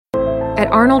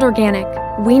At Arnold Organic,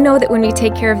 we know that when we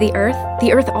take care of the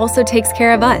earth also takes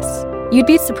care of us. You'd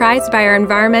be surprised by our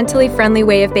environmentally friendly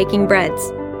way of baking breads.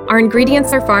 Our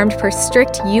ingredients are farmed per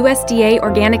strict USDA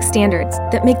organic standards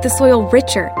that make the soil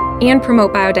richer and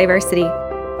promote biodiversity.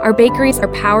 Our bakeries are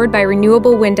powered by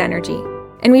renewable wind energy,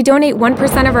 and we donate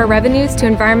 1% of our revenues to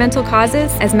environmental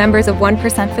causes as members of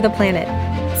 1% for the Planet,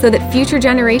 so that future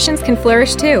generations can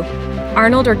flourish too.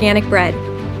 Arnold Organic Bread.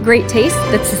 Great taste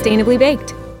that's sustainably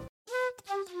baked.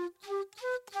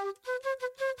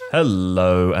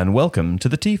 Hello and welcome to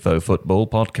the Tifo Football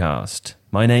Podcast.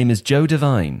 My name is Joe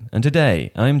Devine, and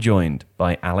today I'm joined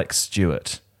by Alex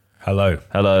Stewart. Hello.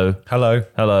 Hello. Hello.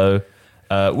 Hello.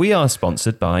 We are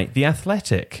sponsored by The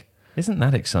Athletic. Isn't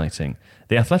that exciting?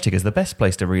 The Athletic is the best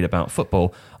place to read about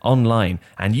football online,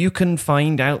 and you can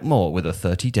find out more with a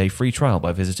 30-day free trial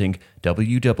by visiting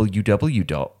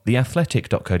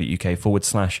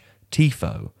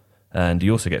www.theathletic.co.uk/TIFO. And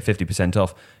you also get 50%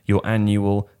 off your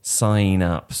annual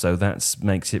sign-up, so that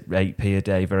makes it 8p a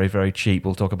day, very, very cheap.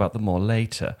 We'll talk about them more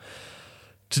later.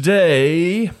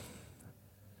 Today...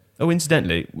 Oh,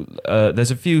 incidentally,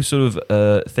 there's a few sort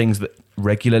of things that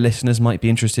regular listeners might be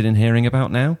interested in hearing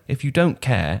about now. If you don't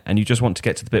care and you just want to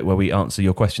get to the bit where we answer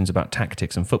your questions about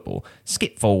tactics and football,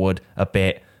 skip forward a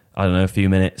bit, I don't know, a few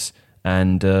minutes,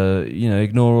 and,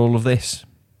 ignore all of this.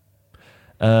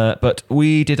 But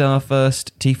we did our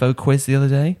first Tifo quiz the other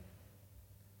day.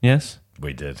 Yes?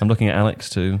 We did. I'm looking at Alex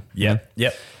too. Yep.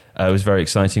 It was very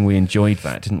exciting. We enjoyed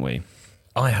that, didn't we?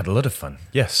 I had a lot of fun.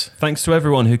 Yes. Thanks to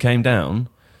everyone who came down.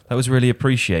 That was really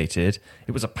appreciated.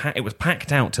 It was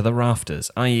packed out to the rafters,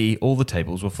 i.e. all the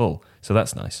tables were full. So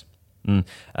that's nice.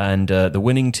 And the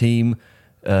winning team...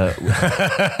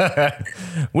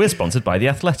 we're sponsored by The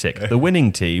Athletic. The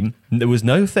winning team, there was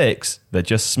no fix. They're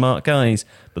just smart guys.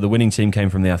 But the winning team came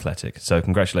from The Athletic. So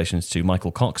congratulations to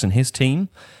Michael Cox and his team.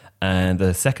 And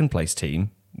the second place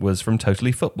team was from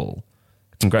Totally Football.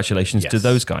 Congratulations to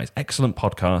those guys. Excellent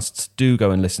podcasts. Do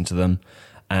go and listen to them.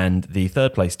 And the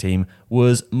third place team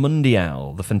was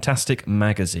Mundial, the fantastic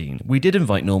magazine. We did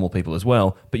invite normal people as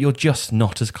well, but you're just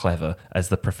not as clever as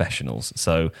the professionals.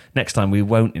 So next time we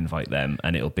won't invite them,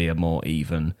 and it'll be a more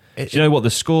even... Do you know what? The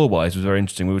score-wise was very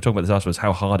interesting. We were talking about this afterwards,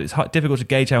 how hard it's difficult to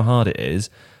gauge how hard it is,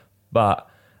 but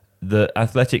the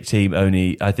Athletic team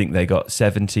only, I think they got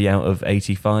 70 out of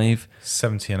 85.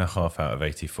 70.5 out of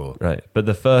 84. Right, but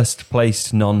the first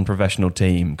placed non-professional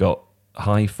team got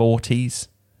high 40s.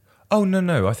 Oh,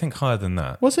 no, I think higher than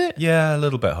that. Was it? Yeah, a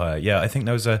little bit higher. Yeah, I think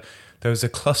there was a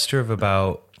cluster of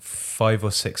about 5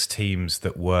 or 6 teams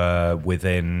that were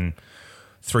within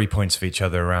 3 points of each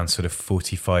other, around sort of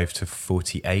 45 to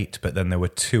 48, but then there were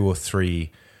 2 or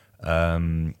 3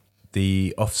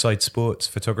 the Offside Sports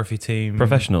photography team.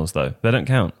 Professionals, though. They don't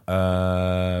count.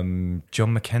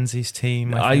 John Mackenzie's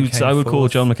team, I would call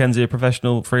John Mackenzie a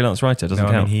professional freelance writer. Doesn't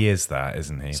count. I mean, he is that,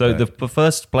 isn't he? So the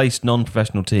first placed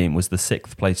non-professional team was the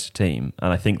 6th placed team,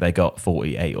 and I think they got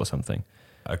 48 or something.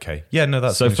 Okay. Yeah, no,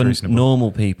 that's so for reasonable.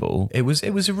 Normal people. It was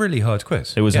a really hard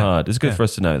quiz. It was hard. It's good for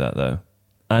us to know that, though.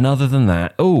 And other than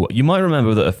that, you might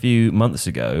remember that a few months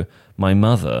ago, my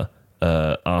mother...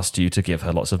 asked you to give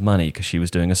her lots of money because she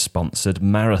was doing a sponsored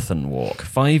marathon walk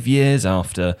 5 years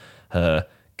after her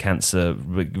cancer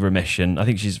remission. I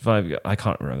think she's 5, I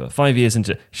can't remember, 5 years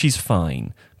into, she's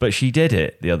fine, but she did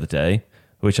it the other day,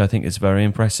 which I think is very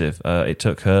impressive. It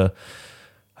took her,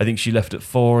 I think she left at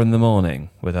 4 a.m.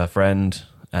 with her friend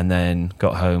and then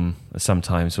got home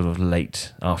sometime sort of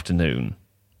late afternoon,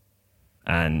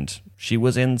 and she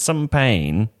was in some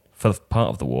pain for part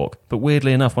of the walk, but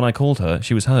weirdly enough, when I called her,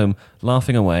 she was home,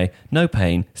 laughing away, no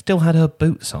pain, still had her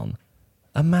boots on.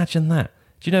 Imagine that.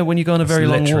 Do you know when you go on a very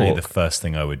long walk... Literally the first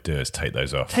thing I would do is take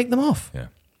those off. Take them off. Yeah.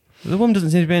 The woman doesn't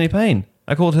seem to be in any pain.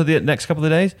 I called her the next couple of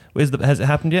days. Has it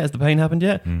happened yet? Has the pain happened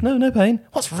yet? No pain.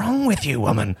 What's wrong with you,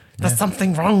 woman? There's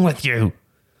something wrong with you.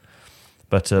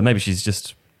 But maybe she's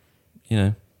just,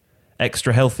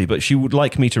 extra healthy. But she would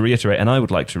like me to reiterate, and I would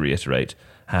like to reiterate,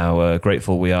 how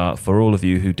grateful we are for all of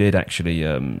you who did actually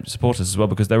support us as well,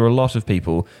 because there were a lot of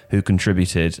people who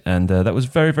contributed, and that was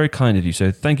very, very kind of you.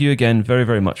 So thank you again very,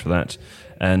 very much for that.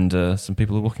 And some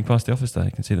people are walking past the office there.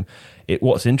 You can see them.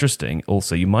 What's interesting,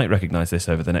 also, you might recognise this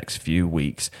over the next few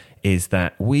weeks, is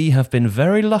that we have been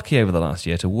very lucky over the last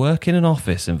year to work in an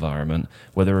office environment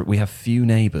where we have few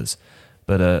neighbours.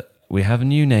 But we have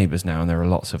new neighbours now, and there are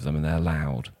lots of them, and they're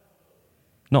loud.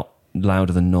 Not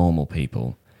louder than normal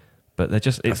people. But they're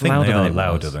just, it's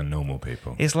louder than normal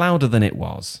people. It's louder than it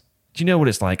was. Do you know what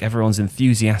it's like? Everyone's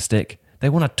enthusiastic. They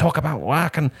want to talk about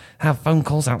work and have phone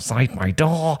calls outside my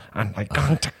door and they're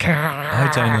going to care. I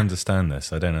don't understand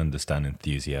this. I don't understand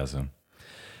enthusiasm.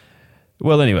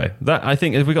 Well, anyway, that I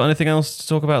think, have we got anything else to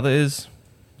talk about that is?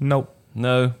 Nope.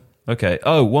 No? Okay.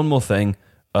 Oh, one more thing.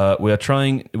 We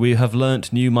have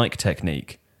learnt new mic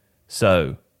technique.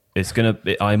 So,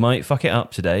 I might fuck it up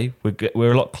today.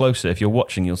 We're a lot closer. If you're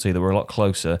watching, you'll see that we're a lot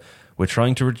closer. We're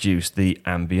trying to reduce the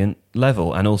ambient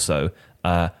level and also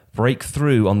break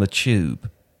through on the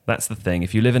tube. That's the thing.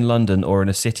 If you live in London or in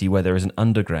a city where there is an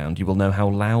underground, you will know how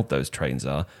loud those trains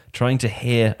are. Trying to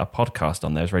hear a podcast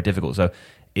on there is very difficult. So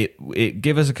it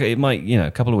might,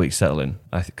 a couple of weeks settle in.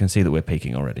 I can see that we're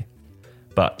peaking already,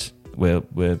 but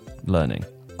we're learning.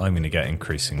 I'm going to get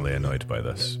increasingly annoyed by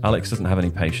this. Alex doesn't have any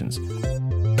patience.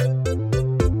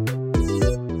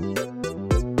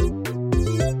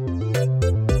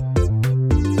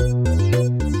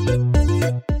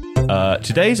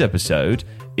 Today's episode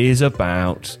is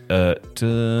about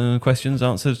questions,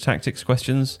 answers, tactics,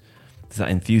 questions. It's that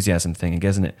enthusiasm thing,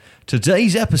 isn't it?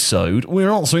 Today's episode,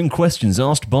 we're answering questions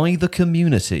asked by the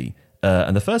community.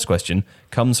 And the first question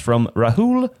comes from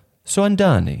Rahul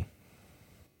Soandani.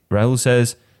 Rahul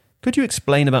says, could you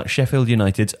explain about Sheffield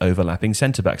United's overlapping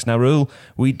centre-backs? Now, Rahul,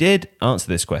 we did answer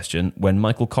this question when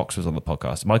Michael Cox was on the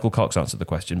podcast. Michael Cox answered the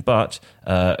question, but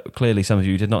clearly some of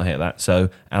you did not hear that. So,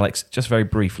 Alex, just very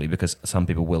briefly, because some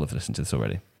people will have listened to this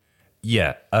already.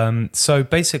 Yeah. So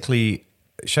basically,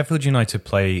 Sheffield United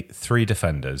play 3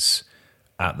 defenders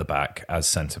at the back as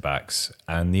centre-backs.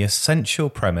 And the essential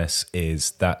premise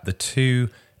is that the 2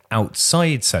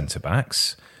 outside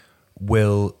centre-backs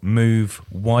will move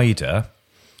wider,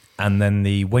 and then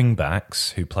the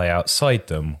wing-backs who play outside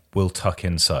them will tuck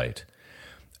inside.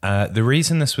 The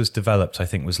reason this was developed, I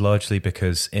think, was largely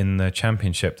because in the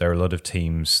Championship, there are a lot of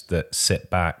teams that sit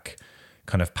back,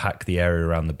 kind of pack the area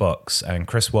around the box. And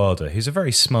Chris Wilder, who's a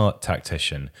very smart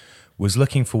tactician, was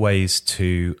looking for ways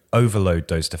to overload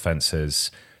those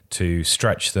defences, to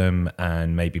stretch them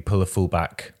and maybe pull a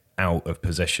fullback out of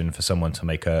position for someone to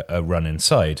make a run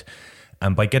inside.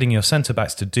 And by getting your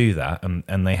centre-backs to do that,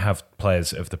 and they have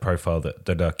players of the profile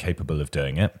that are capable of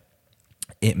doing it,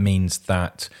 it means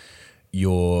that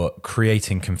you're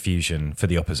creating confusion for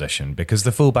the opposition because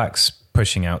the fullback's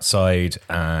pushing outside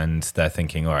and they're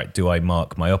thinking, all right, do I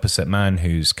mark my opposite man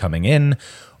who's coming in,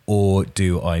 or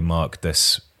do I mark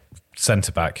this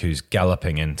centre-back who's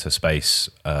galloping into space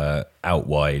out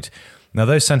wide? Now,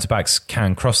 those centre-backs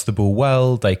can cross the ball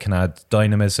well, they can add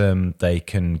dynamism, they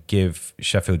can give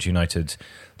Sheffield United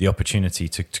the opportunity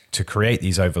to create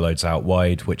these overloads out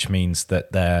wide, which means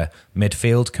that their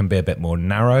midfield can be a bit more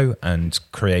narrow and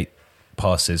create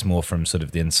passes more from sort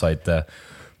of the inside the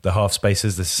half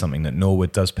spaces. This is something that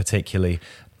Norwood does particularly.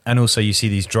 And also you see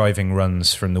these driving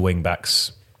runs from the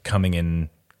wing-backs coming in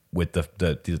with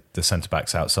the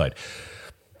centre-backs outside.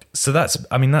 So that's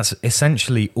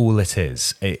essentially all it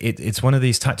is. It's one of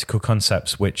these tactical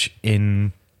concepts which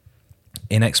in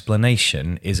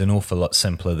explanation is an awful lot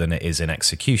simpler than it is in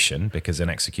execution, because in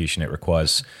execution it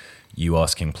requires you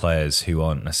asking players who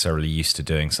aren't necessarily used to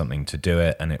doing something to do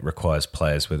it, and it requires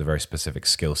players with a very specific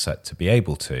skill set to be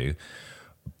able to.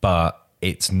 But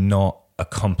it's not a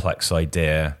complex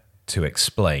idea to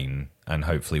explain, and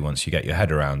hopefully once you get your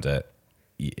head around it,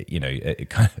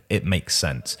 it makes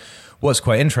sense. What's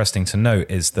quite interesting to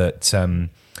note is that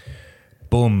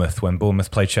Bournemouth, when Bournemouth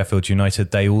played Sheffield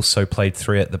United, they also played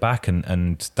 3 at the back,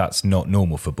 and that's not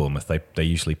normal for Bournemouth. They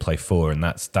usually play 4, and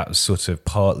that was sort of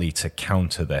partly to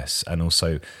counter this. And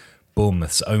also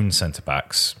Bournemouth's own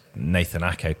centre-backs, Nathan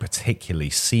Ake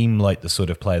particularly, seem like the sort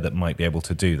of player that might be able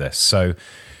to do this. So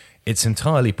it's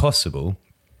entirely possible.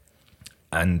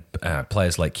 And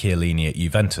players like Chiellini at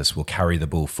Juventus will carry the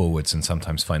ball forwards and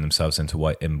sometimes find themselves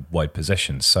in wide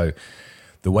positions. So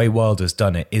the way Wilder's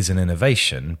done it is an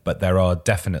innovation, but there are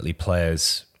definitely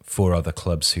players for other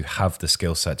clubs who have the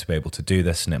skill set to be able to do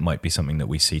this, and it might be something that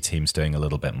we see teams doing a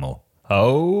little bit more.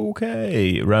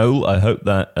 Okay, Raul, I hope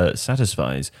that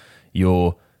satisfies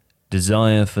your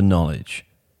desire for knowledge.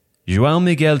 João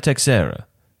Miguel Teixeira,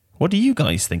 what do you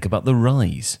guys think about the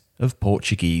rise of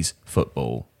Portuguese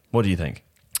football? What do you think?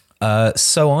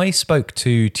 So I spoke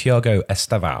to Tiago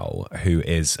Estevão, who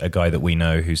is a guy that we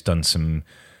know who's done some...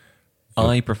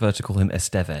 I prefer to call him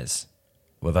Esteves.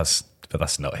 Well, that's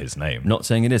not his name. Not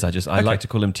saying it is. I like to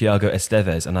call him Tiago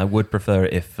Esteves, and I would prefer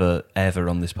it if ever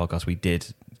on this podcast we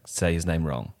did say his name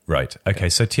wrong. Right. Okay.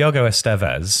 So Tiago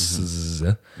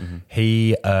Esteves,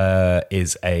 he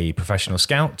is a professional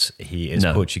scout. He is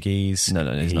Portuguese.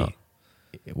 No, he's not.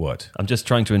 What? I'm just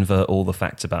trying to invert all the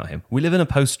facts about him. We live in a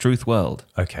post-truth world.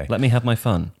 Okay. Let me have my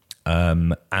fun.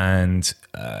 And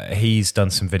he's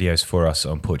done some videos for us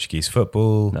on Portuguese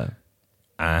football. No.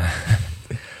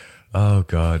 Oh,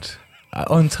 God.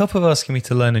 On top of asking me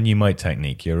to learn a new mic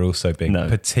technique, you're also being No.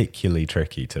 particularly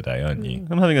tricky today, aren't you?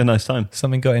 I'm having a nice time.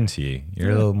 Something got into you.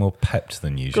 You're a little more pepped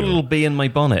than usual. Got a little bee in my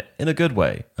bonnet in a good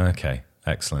way. Okay,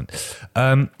 excellent.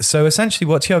 So essentially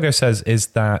what Tiago says is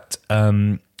that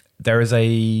there's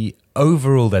a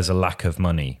lack of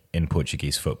money in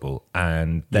Portuguese football,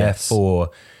 and Yes. therefore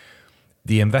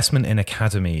the investment in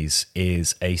academies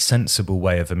is a sensible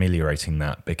way of ameliorating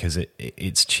that, because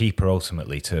it's cheaper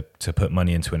ultimately to put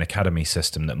money into an academy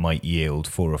system that might yield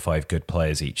 4 or 5 good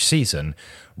players each season,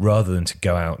 rather than to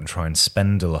go out and try and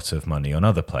spend a lot of money on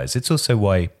other players. It's also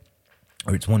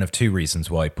it's one of 2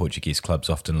 reasons why Portuguese clubs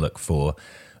often look for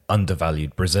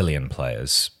undervalued Brazilian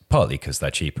players, partly because they're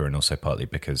cheaper and also partly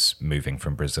because moving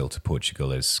from Brazil to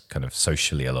Portugal is kind of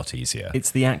socially a lot easier.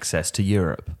 It's the access to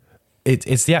Europe.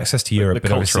 It's the access to Europe, the but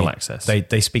cultural obviously access.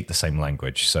 They speak the same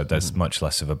language, so there's much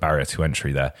less of a barrier to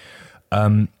entry there.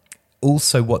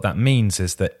 Also, what that means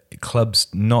is that clubs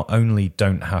not only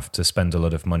don't have to spend a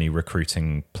lot of money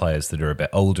recruiting players that are a bit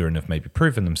older and have maybe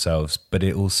proven themselves, but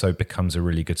it also becomes a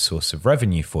really good source of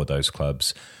revenue for those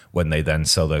clubs when they then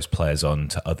sell those players on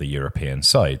to other European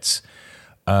sides.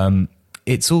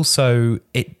 It's also,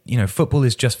 football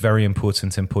is just very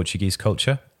important in Portuguese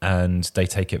culture, and they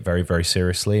take it very, very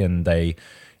seriously, and they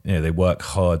work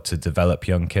hard to develop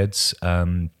young kids.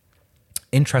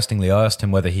 Interestingly, I asked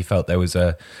him whether he felt there was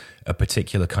a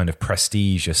particular kind of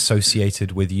prestige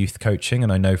associated with youth coaching.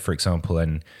 And I know, for example,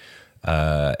 in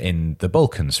the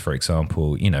Balkans, for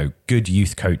example, good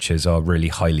youth coaches are really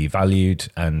highly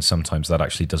valued, and sometimes that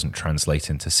actually doesn't translate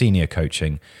into senior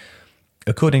coaching.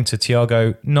 According to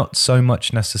Tiago, not so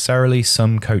much necessarily.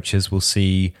 Some coaches will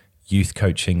see youth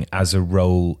coaching as a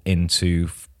role into,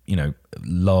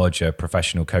 larger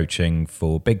professional coaching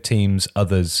for big teams.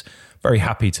 Others very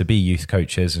happy to be youth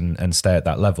coaches and stay at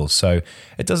that level. So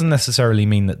it doesn't necessarily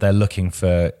mean that they're looking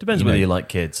for... Depends whether you like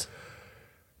kids.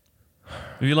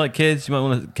 If you like kids, you might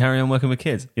want to carry on working with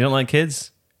kids. You don't like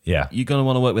kids? Yeah. You're going to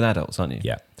want to work with adults, aren't you?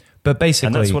 Yeah. But basically...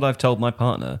 And that's what I've told my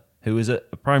partner, who is a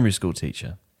primary school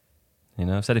teacher.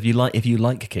 I've said if you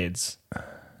like kids,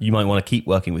 you might want to keep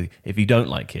working with. If you don't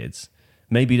like kids,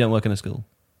 maybe you don't work in a school.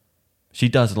 She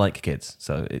does like kids,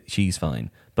 so she's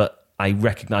fine. But I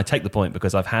take the point,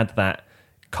 because I've had that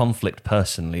conflict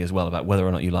personally as well about whether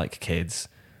or not you like kids.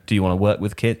 Do you want to work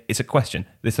with kids? It's a question.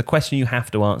 It's a question you have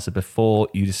to answer before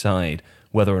you decide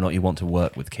whether or not you want to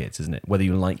work with kids, isn't it? Whether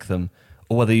you like them,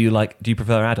 or whether do you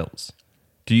prefer adults?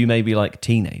 Do you maybe like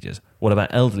teenagers? What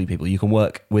about elderly people? You can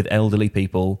work with elderly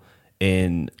people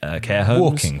in care homes.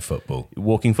 Walking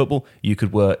football. You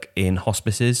could work in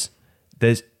hospices.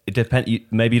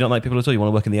 Maybe you don't like people at all. You want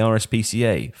to work in the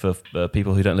RSPCA for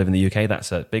people who don't live in the UK.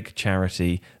 That's a big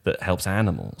charity that helps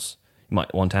animals. You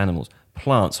might want animals.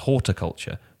 Plants,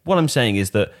 horticulture. What I'm saying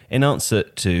is that in answer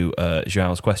to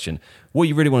Joao's question, what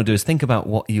you really want to do is think about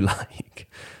what you like.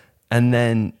 And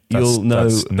then you'll know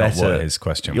better. Not what his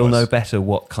question you'll was. know better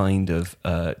what kind of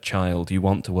child you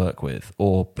want to work with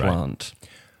or plant. Right.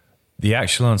 The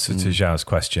actual answer to Joao's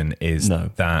question is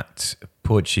that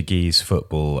Portuguese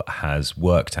football has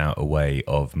worked out a way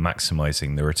of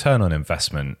maximising the return on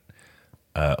investment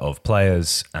of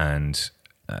players, and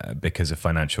because of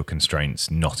financial constraints,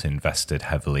 not invested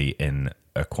heavily in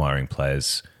acquiring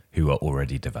players who are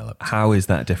already developed. How is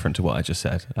that different to what I just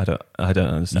said? I don't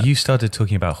understand. You started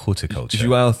talking about horticulture.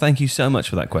 Joao, thank you so much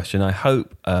for that question. I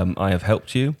hope I have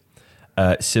helped you.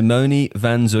 Simone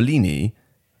Vanzolini,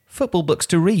 football books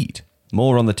to read.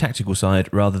 More on the tactical side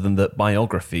rather than the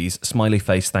biographies. Smiley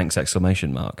face, thanks,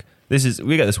 exclamation mark.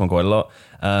 We get this one quite a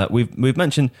lot. We've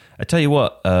mentioned, I tell you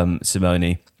what,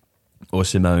 Simone, or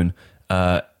Simone,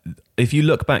 if you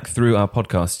look back through our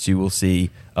podcasts, you will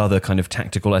see other kind of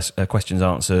tactical questions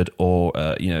answered, or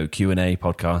Q&A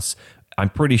podcasts. I'm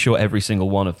pretty sure every single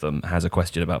one of them has a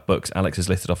question about books. Alex has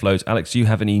listed off loads. Alex, do you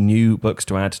have any new books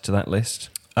to add to that list?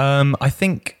 I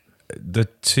think the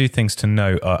 2 things to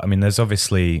note are, there's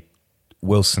obviously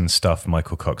Wilson's stuff,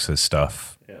 Michael Cox's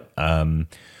stuff. Yeah.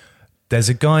 There's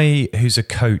a guy who's a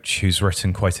coach who's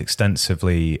written quite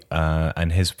extensively,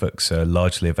 and his books are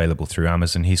largely available through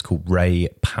Amazon. He's called Ray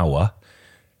Power,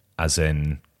 as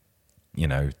in,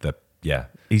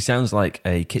 He sounds like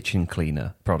a kitchen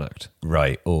cleaner product.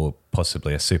 Right, or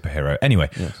possibly a superhero. Anyway,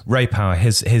 yes. Ray Power,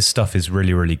 his stuff is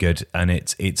really, really good, and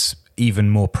it's even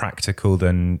more practical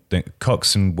than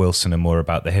Cox and Wilson are more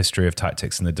about the history of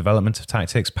tactics and the development of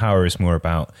tactics. Power is more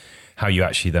about how you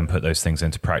actually then put those things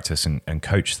into practice and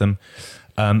coach them.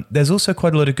 There's also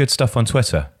quite a lot of good stuff on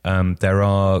Twitter. There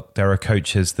are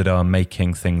coaches that are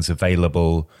making things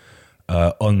available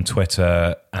on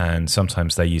Twitter, and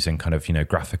sometimes they're using kind of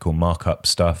graphical markup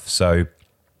stuff. So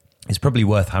it's probably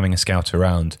worth having a scout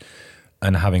around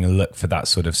and having a look for that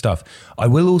sort of stuff. I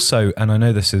will also, and I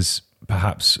know this is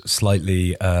perhaps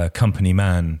slightly company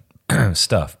man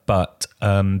stuff, but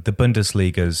the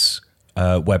Bundesliga's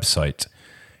website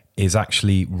is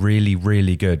actually really,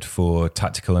 really good for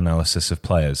tactical analysis of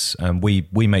players. We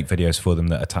make videos for them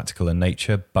that are tactical in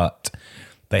nature, but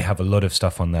they have a lot of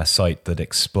stuff on their site that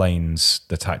explains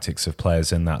the tactics of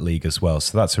players in that league as well.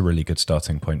 So that's a really good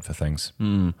starting point for things.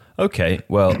 Okay,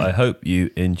 well, I hope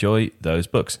you enjoy those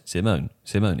books. Simone.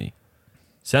 Sanya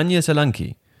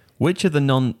Solanki, which of the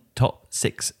non-top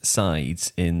 6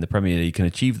 sides in the Premier League can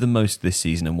achieve the most this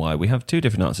season and why? We have 2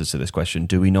 different answers to this question,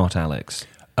 do we not, Alex?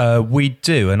 We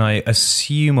do, and I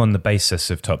assume on the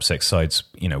basis of top 6 sides,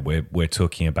 we're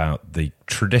talking about the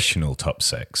traditional top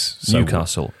 6. So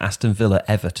Newcastle, Aston Villa,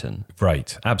 Everton.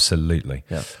 Right, absolutely.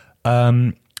 Yeah.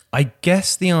 I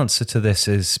guess the answer to this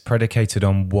is predicated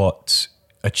on what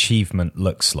achievement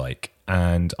looks like,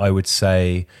 and I would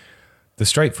say the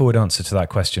straightforward answer to that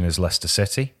question is Leicester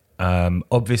City.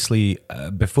 Obviously,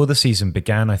 before the season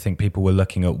began, I think people were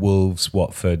looking at Wolves,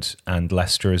 Watford and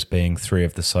Leicester as being 3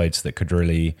 of the sides that could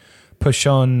really push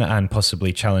on and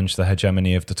possibly challenge the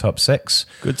hegemony of the top 6.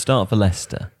 Good start for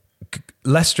Leicester.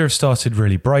 Leicester have started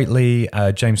really brightly.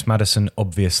 James Maddison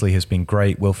obviously has been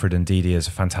great. Wilfred Ndidi is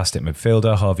a fantastic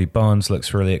midfielder. Harvey Barnes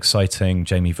looks really exciting.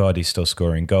 Jamie Vardy's still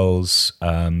scoring goals.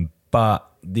 But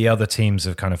the other teams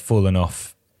have kind of fallen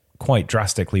off quite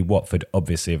drastically. Watford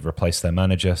obviously have replaced their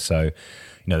manager, so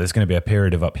there's going to be a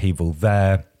period of upheaval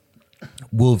there.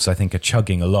 Wolves, I think, are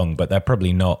chugging along, but they're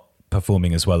probably not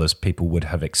performing as well as people would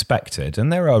have expected,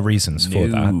 and there are reasons for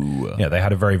that. Yeah, they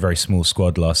had a very, very small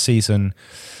squad last season.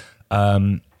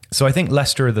 So I think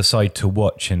Leicester are the side to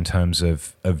watch in terms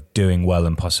of doing well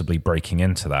and possibly breaking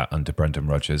into that under Brendan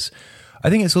Rodgers.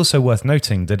 I think it's also worth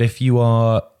noting that if you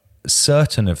are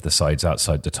certain of the sides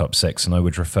outside the top 6, and I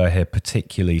would refer here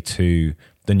particularly to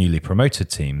the newly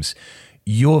promoted teams,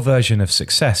 your version of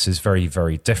success is very,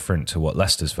 very different to what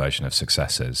Leicester's version of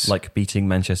success is. Like beating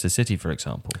Manchester City, for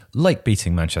example.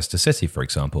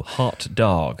 Hot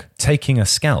dog. Taking a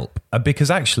scalp.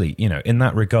 Because actually, in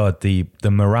that regard, the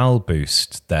morale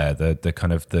boost there, the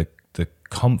kind of the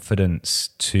confidence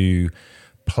to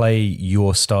play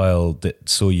your style that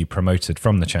saw you promoted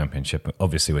from the Championship.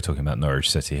 Obviously, we're talking about Norwich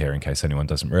City here, in case anyone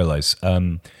doesn't realise.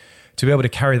 To be able to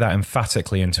carry that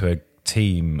emphatically into a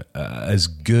team as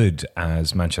good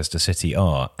as Manchester City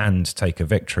are and take a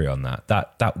victory on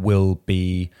that will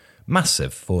be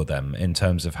massive for them in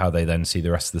terms of how they then see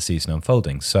the rest of the season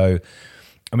unfolding. So,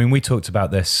 I mean, we talked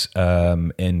about this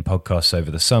in podcasts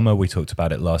over the summer. We talked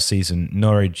about it last season.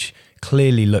 Norwich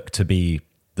clearly looked to be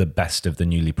the best of the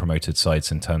newly promoted sides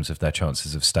in terms of their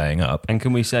chances of staying up. And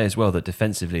can we say as well that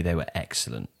defensively they were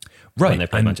excellent? Right.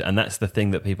 And that's the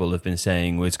thing that people have been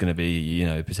saying was going to be,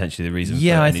 potentially the reason for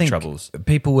any troubles.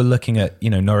 People were looking at,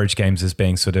 Norwich games as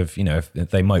being sort of, if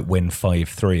they might win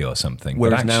 5-3 or something.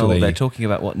 Whereas now they're talking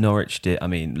about what Norwich did. I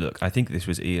mean, look, I think this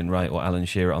was Ian Wright or Alan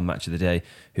Shearer on Match of the Day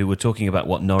who were talking about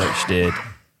what Norwich did,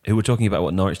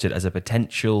 as a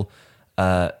potential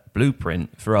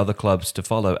blueprint for other clubs to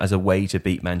follow as a way to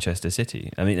beat Manchester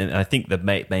City. I mean, and I think the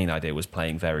main idea was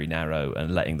playing very narrow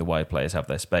and letting the wide players have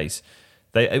their space.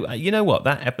 You know what?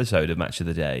 That episode of Match of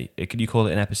the Day, could you call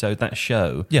it an episode? That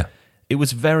show, yeah, it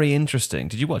was very interesting.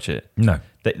 Did you watch it? No.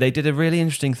 They did a really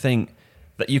interesting thing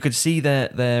that you could see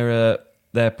their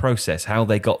process, how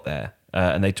they got there.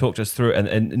 And they talked us through it,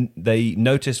 and they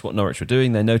noticed what Norwich were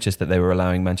doing. They noticed that they were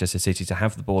allowing Manchester City to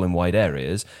have the ball in wide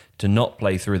areas, to not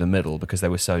play through the middle because they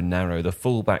were so narrow. The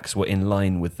fullbacks were in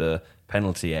line with the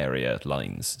penalty area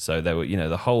lines. So they were,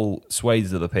 the whole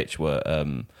swathes of the pitch were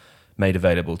made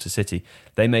available to City.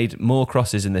 They made more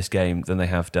crosses in this game than they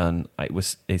have done.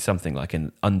 It's something like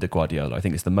under Guardiola. I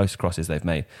think it's the most crosses they've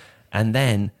made. And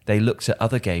then they looked at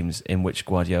other games in which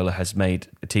Guardiola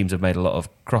teams have made a lot of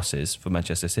crosses for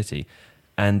Manchester City,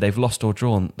 and they've lost or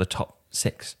drawn the top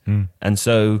 6. And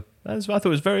so I thought it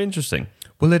was very interesting.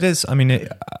 Well, it is. I mean,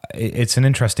 it's an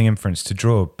interesting inference to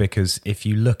draw, because if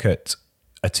you look at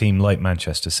a team like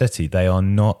Manchester City, they are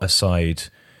not a side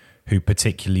who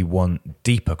particularly want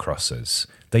deeper crosses.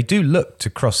 They do look to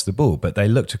cross the ball, but they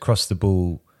look to cross the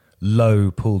ball low,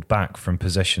 pulled back from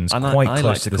positions quite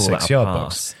close to the 6-yard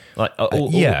box.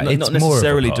 It's not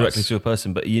necessarily directly to a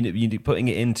person, but you're putting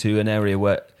it into an area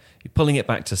where you're pulling it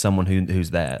back to someone who's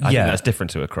there. I think that's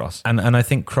different to a cross. And I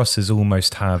think crosses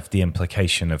almost have the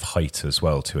implication of height as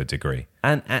well, to a degree.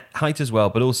 And at height as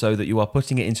well, but also that you are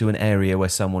putting it into an area where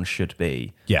someone should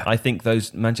be. Yeah. I think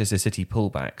those Manchester City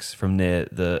pullbacks from near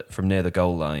the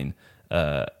goal line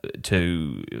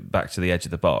to back to the edge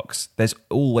of the box, there's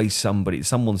always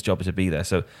someone's job to be there.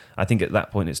 So I think at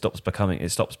that point it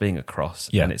stops being a cross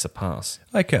and it's a pass.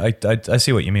 Okay, I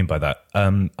see what you mean by that. I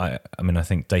mean, I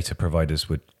think data providers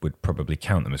would probably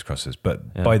count them as crosses,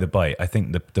 but by the by, I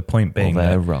think the point being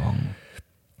they're wrong.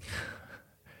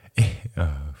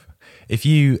 If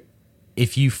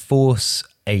you force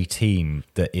a team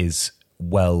that is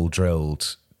well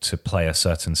drilled to play a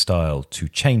certain style to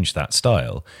change that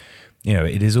style,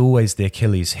 it is always the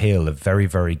Achilles heel of very,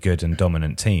 very good and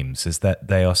dominant teams, is that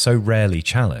they are so rarely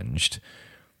challenged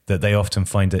that they often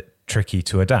find it tricky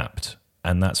to adapt.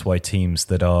 And that's why teams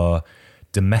that are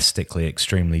domestically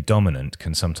extremely dominant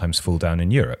can sometimes fall down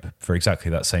in Europe for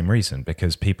exactly that same reason,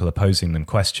 because people are posing them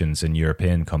questions in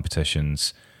European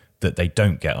competitions that they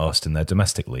don't get asked in their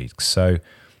domestic leagues. So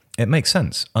it makes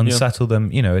sense. Unsettle them.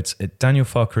 Daniel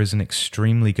Farke is an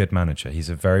extremely good manager. He's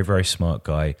a very, very smart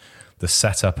guy. The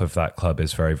setup of that club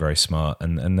is very, very smart.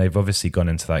 And they've obviously gone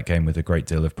into that game with a great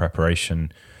deal of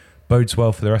preparation. Bodes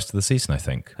well for the rest of the season, I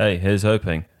think. Hey, here's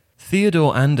hoping.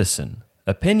 Theodore Anderson.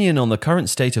 Opinion on the current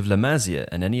state of La Masia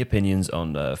and any opinions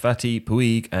on Fati,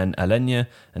 Puig and Alenya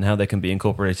and how they can be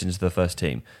incorporated into the first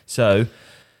team. So,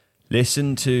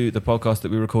 listen to the podcast that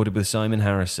we recorded with Simon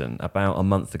Harrison about a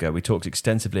month ago. We talked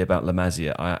extensively about La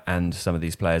Masia and some of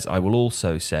these players. I will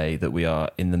also say that we are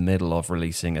in the middle of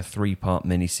releasing a 3-part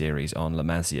mini-series on La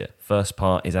Masia. First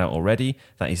part is out already.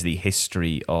 That is the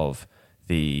history of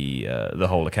the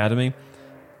whole academy.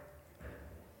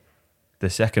 The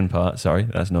second part, sorry,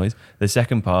 that's noise. The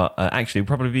second part actually will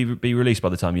probably be released by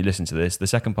the time you listen to this. The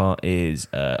second part is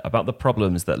about the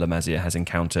problems that La Masia has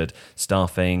encountered,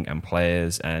 staffing and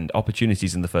players and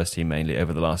opportunities in the first team mainly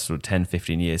over the last sort of 10,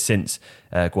 15 years since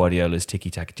Guardiola's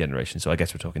tiki-taka generation. So I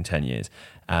guess we're talking 10 years.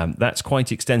 That's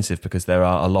quite extensive because there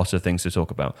are a lot of things to talk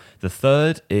about. The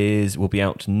third will be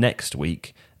out next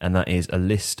week, and that is a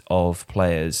list of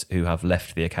players who have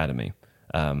left the academy.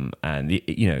 And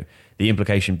the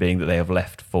implication being that they have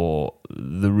left for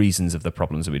the reasons of the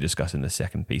problems that we discussed in the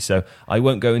second piece. So I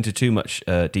won't go into too much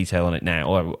detail on it now,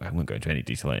 or I won't go into any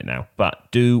detail on it now, but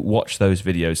do watch those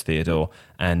videos, Theodore,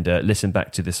 and listen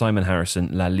back to the Simon Harrison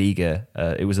La Liga.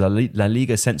 It was La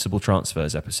Liga Sensible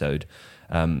Transfers episode,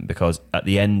 because at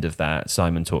the end of that,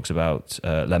 Simon talks about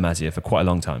La Masia for quite a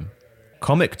long time.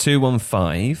 Comic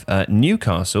 215,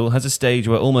 Newcastle has a stage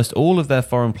where almost all of their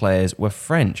foreign players were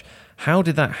French. How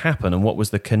did that happen and what was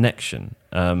the connection?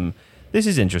 This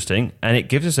is interesting, and it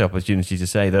gives us the opportunity to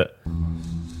say that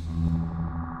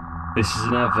this is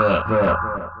an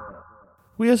advert.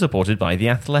 We are supported by The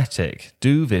Athletic.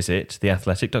 Do visit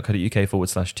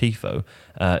theathletic.co.uk/TIFO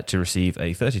to receive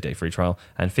a 30-day free trial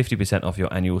and 50% off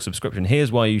your annual subscription.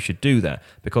 Here's why you should do that.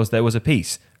 Because there was a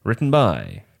piece written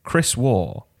by Chris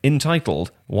Waugh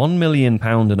entitled £1 million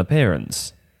an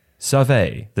appearance.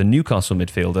 Save, the Newcastle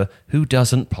midfielder who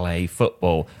doesn't play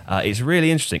football. It's really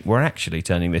interesting. We're actually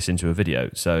turning this into a video.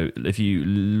 So if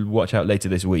you watch out later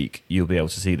this week, you'll be able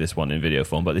to see this one in video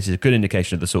form. But this is a good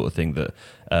indication of the sort of thing that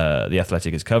The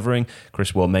Athletic is covering.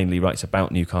 Chris Waugh mainly writes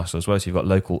about Newcastle as well. So you've got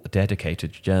local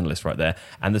dedicated journalists right there.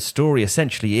 And the story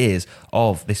essentially is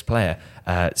of this player,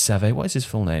 Save. What is his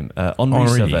full name?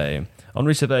 Henri Save.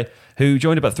 Henri Save, who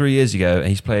joined about 3 years ago, and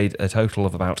he's played a total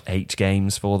of about 8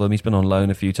 games for them. He's been on loan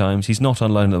a few times. He's not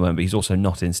on loan at the moment, but he's also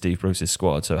not in Steve Bruce's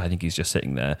squad, so I think he's just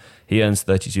sitting there. He earns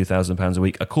 £32,000 a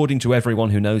week. According to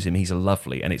everyone who knows him, he's a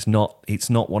lovely, and it's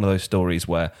not one of those stories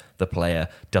where the player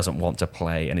doesn't want to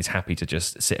play and is happy to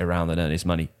just sit around and earn his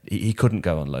money. He couldn't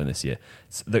go on loan this year.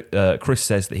 Chris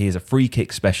says that he is a free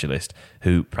kick specialist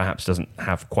who perhaps doesn't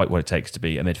have quite what it takes to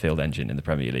be a midfield engine in the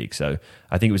Premier League. So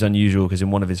I think it was unusual because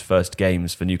in one of his first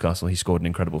games for Newcastle, he scored an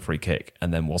incredible free kick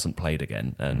and then wasn't played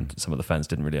again. And some of the fans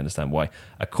didn't really understand why.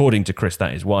 According to Chris,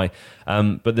 that is why.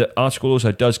 But the article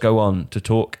also does go on to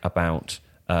talk about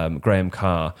Graham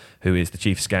Carr, who is the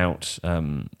chief scout,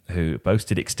 who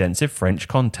boasted extensive French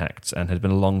contacts and had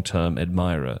been a long-term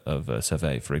admirer of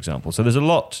Save, for example. So there's a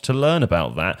lot to learn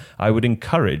about that. I would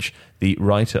encourage the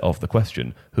writer of the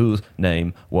question, whose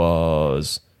name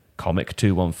was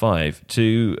Comic215,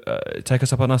 to take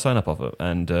us up on our sign-up offer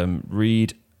and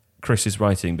read Chris's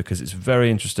writing, because it's very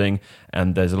interesting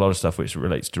and there's a lot of stuff which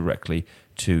relates directly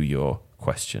to your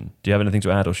question. Do you have anything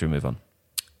to add, or should we move on?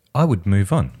 I would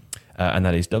move on. And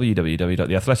that is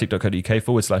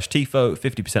www.theathletic.co.uk/TIFO,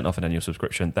 50% off an annual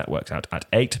subscription. That works out at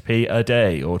 8p a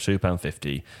day or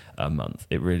 £2.50 a month.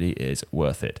 It really is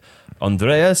worth it.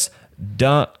 Andreas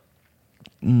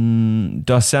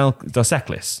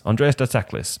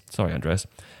Dasaklis. Sorry, Andreas.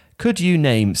 Could you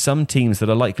name some teams that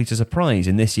are likely to surprise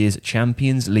in this year's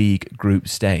Champions League group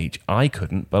stage? I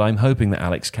couldn't, but I'm hoping that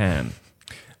Alex can.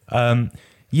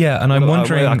 Yeah, and I'm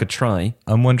wondering. I could try.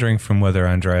 I'm wondering from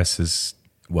Andreas's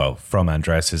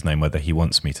name, whether he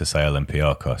wants me to say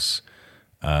Olympiakos,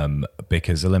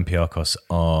 because Olympiakos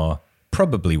are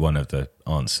probably one of the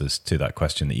answers to that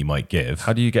question that you might give.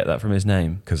 How do you get that from his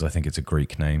name? Because I think it's a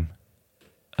Greek name,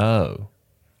 Oh,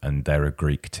 and they're a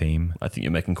Greek team. I think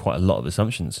you're making quite a lot of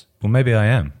assumptions. Well, maybe I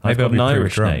am. I've Maybe got an I'll be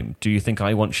Irish proved wrong. name. Do you think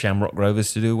I want Shamrock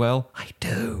Rovers to do well? I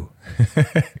do.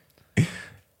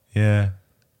 Yeah.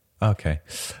 Okay.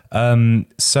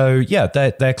 So yeah,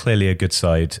 they're clearly a good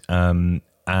side.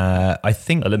 I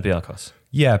think Olympiakos.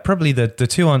 Yeah, probably the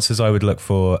two answers I would look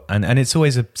for, and it's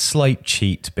always a slight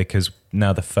cheat because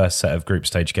now the first set of group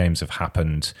stage games have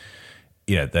happened,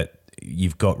 that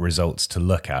you've got results to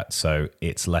look at, so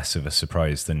it's less of a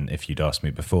surprise than if you'd asked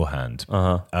me beforehand.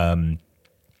 It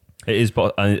is,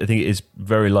 but I think it is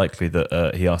very likely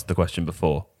that he asked the question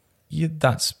before.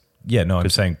 I'm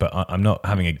saying, but I'm not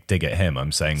having a dig at him.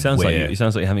 I'm saying It sounds like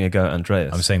you're having a go at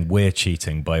Andreas. I'm saying we're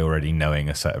cheating by already knowing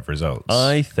a set of results.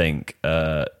 I think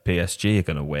PSG are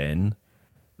going to win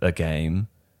a game.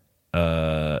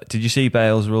 Did you see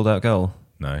Bale's ruled out goal?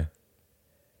 No.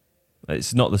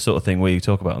 It's not the sort of thing we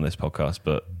talk about on this podcast,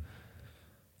 but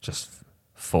just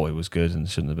Foy was good and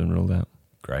shouldn't have been ruled out.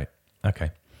 Great.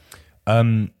 Okay.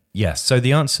 So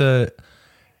the answer,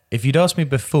 if you'd asked me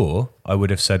before, I would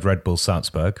have said Red Bull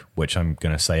Salzburg, which I'm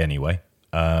going to say anyway,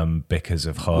 because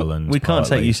of Haaland. We can't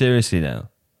take you seriously now.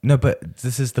 No, but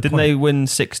this is the Didn't point. they win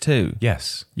 6-2?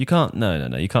 Yes. You can't.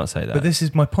 No. You can't say that. But this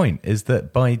is my point, is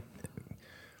that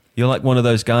You're like one of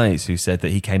those guys who said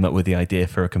that he came up with the idea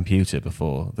for a computer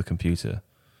before the computer.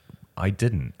 I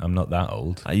didn't. I'm not that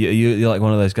old. You're like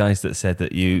one of those guys that said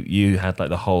that you had like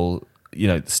the whole,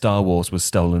 Star Wars was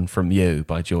stolen from you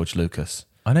by George Lucas.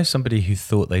 I know somebody who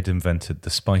thought they'd invented the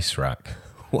spice rack.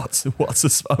 What's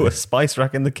a spice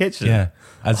rack in the kitchen? Yeah.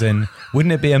 As in,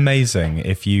 wouldn't it be amazing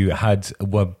if you had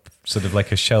sort of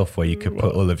like a shelf where you could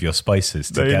put all of your spices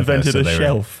together? They invented a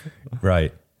shelf.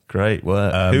 Right. Great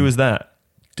work. Who was that?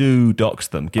 Do dox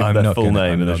them. Give them their full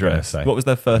name and address. What was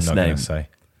their first I'm not name? gonna say.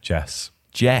 Jess.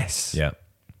 Jess. Yeah.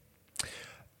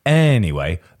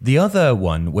 Anyway, the other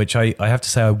one, which I have to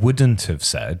say I wouldn't have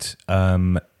said,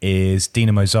 is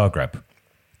Dinamo Zagreb.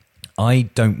 I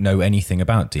don't know anything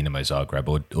about Dinamo Zagreb,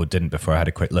 or didn't before I had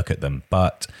a quick look at them,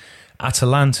 but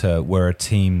Atalanta were a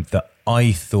team that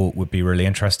I thought would be really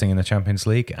interesting in the Champions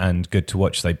League and good to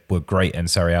watch. They were great in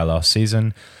Serie A last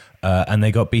season, and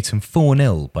they got beaten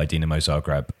 4-0 by Dinamo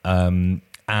Zagreb.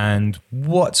 And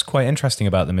what's quite interesting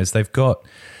about them is they've got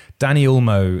Dani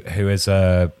Olmo, who is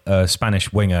a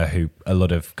Spanish winger who a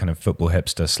lot of kind of football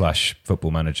hipster /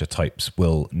 football manager types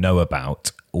will know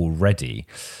about already.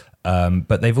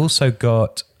 But they've also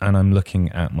got, and I'm looking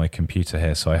at my computer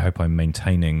here, so I hope I'm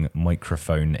maintaining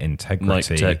microphone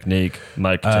integrity.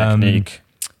 Mic technique.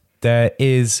 There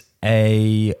is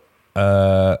a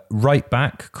right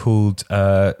back called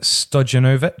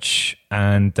Stojanovic,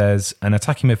 and there's an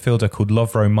attacking midfielder called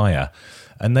Lovro Mayer,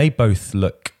 and they both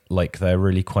look like they're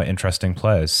really quite interesting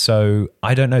players. So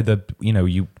I don't know,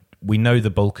 we know the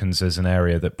Balkans as an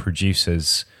area that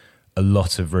produces a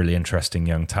lot of really interesting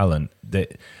young talent.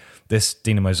 This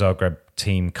Dinamo Zagreb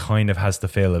team kind of has the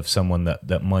feel of someone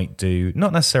that might do,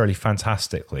 not necessarily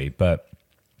fantastically, but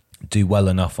do well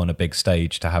enough on a big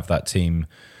stage to have that team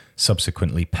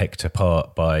subsequently picked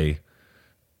apart by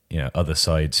other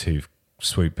sides who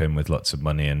swoop in with lots of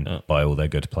money and buy all their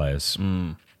good players.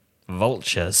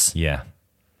 Vultures. Yeah.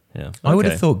 Yeah. I would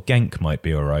Okay. have thought Genk might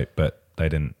be all right, but they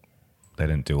didn't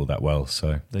do all that well,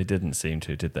 so They didn't seem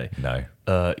to, did they? no.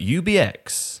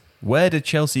 UBX. Where did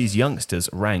Chelsea's youngsters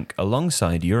rank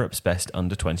alongside Europe's best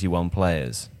under-21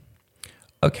 players?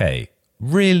 Okay,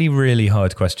 really, really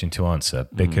hard question to answer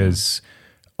because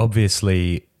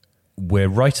obviously we're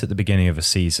right at the beginning of a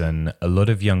season. A lot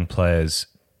of young players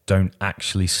don't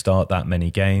actually start that many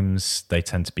games. They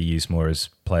tend to be used more as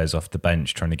players off the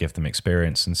bench, trying to give them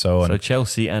experience and so on. So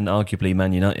Chelsea and arguably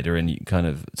Man United are in kind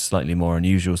of slightly more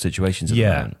unusual situations at the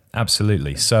Yeah, moment.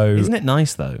 absolutely. So Isn't it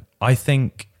nice, though? I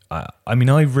think, I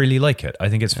really like it. I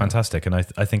think it's fantastic. And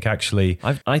I think actually,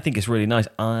 I think it's really nice.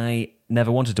 I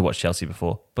never wanted to watch Chelsea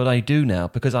before, but I do now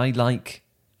because I like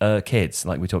kids,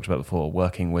 like we talked about before,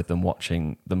 working with them,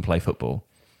 watching them play football.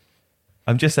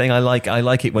 I'm just saying I like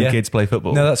it when kids play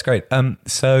football. No, that's great.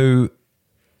 So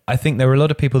I think there were a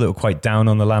lot of people that were quite down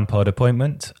on the Lampard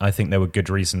appointment. I think there were good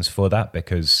reasons for that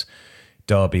because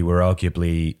Derby were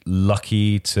arguably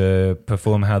lucky to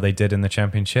perform how they did in the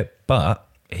Championship, but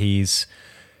he's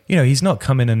not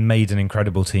come in and made an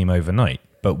incredible team overnight.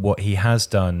 But what he has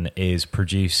done is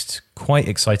produced quite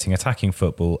exciting attacking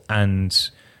football and,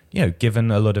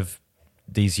 given a lot of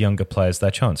these younger players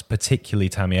their chance, particularly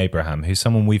Tammy Abraham, who's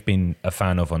someone we've been a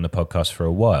fan of on the podcast for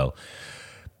a while.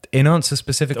 In answer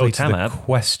specifically to the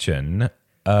question...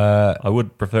 I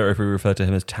would prefer if we refer to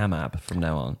him as Tamab from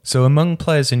now on. So among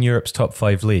players in Europe's top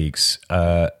 5 leagues,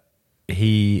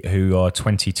 who are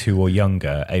 22 or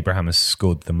younger, Abraham has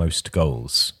scored the most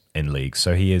goals in leagues.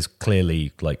 So he is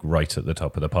clearly like right at the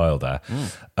top of the pile there.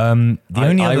 I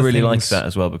really like that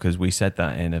as well, because we said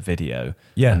that in a video,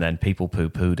 and then people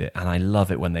poo-pooed it, and I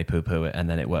love it when they poo-poo it and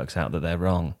then it works out that they're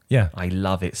wrong. Yeah. I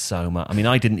love it so much. I mean,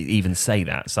 I didn't even say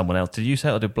that. Someone else. Did you say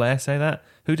it, or did Blair say that?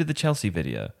 Who did the Chelsea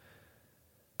video?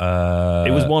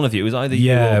 It was one of you. It was either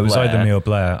you or Blair. Yeah, it was either me or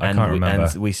Blair. I can't remember.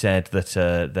 And we said that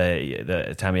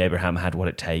that Tammy Abraham had what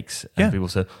it takes. And people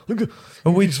said,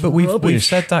 we've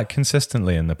said that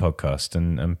consistently in the podcast.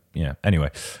 And yeah,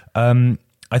 anyway.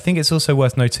 I think it's also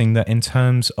worth noting that in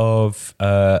terms of...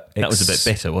 that was a bit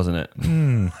bitter, wasn't it?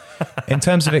 In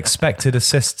terms of expected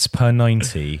assists per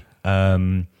 90...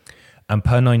 and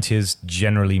per 90 is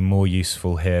generally more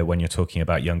useful here when you're talking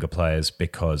about younger players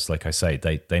because, like I say,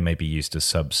 they may be used as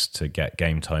subs to get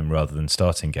game time rather than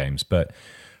starting games. But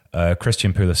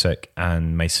Christian Pulisic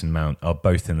and Mason Mount are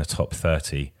both in the top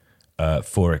 30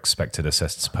 for expected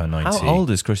assists per 90. How old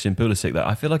is Christian Pulisic, though?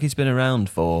 I feel like he's been around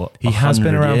for 100 years. He has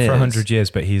been around for 100 years,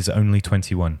 but he's only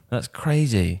 21. That's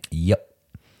crazy. Yep.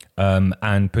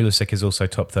 And Pulisic is also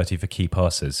top 30 for key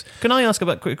passes. Can I ask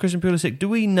about Christian Pulisic? Do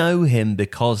we know him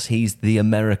because he's the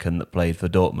American that played for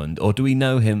Dortmund? Or do we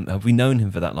know him? Have we known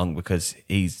him for that long because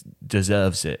he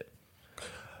deserves it?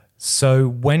 So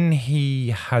when he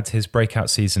had his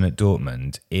breakout season at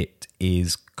Dortmund, it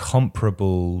is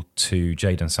comparable to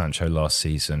Jadon Sancho last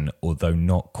season, although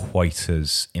not quite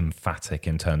as emphatic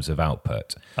in terms of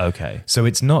output. Okay. So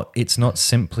it's not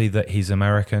simply that he's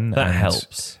American. That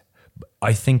helps.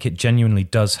 I think it genuinely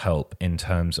does help in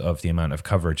terms of the amount of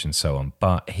coverage and so on.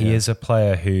 But he is a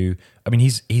player who, I mean,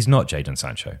 he's not Jadon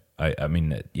Sancho. I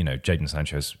mean, you know, Jadon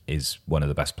Sancho is one of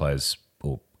the best players,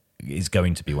 or is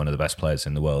going to be one of the best players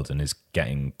in the world, and is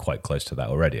getting quite close to that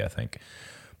already, I think.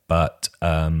 But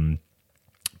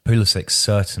Pulisic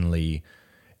certainly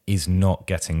is not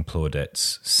getting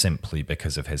plaudits simply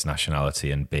because of his nationality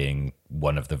and being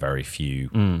one of the very few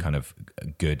kind of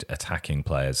good attacking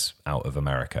players out of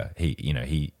America.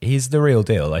 He's the real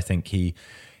deal. I think he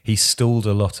stalled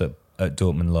a lot at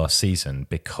Dortmund last season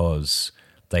because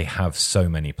they have so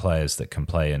many players that can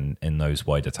play in those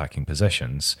wide attacking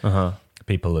positions.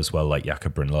 People as well like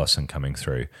Jakob Brun Larsen coming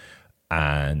through.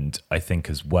 And I think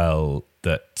as well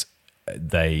that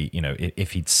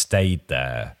if he'd stayed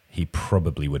there, he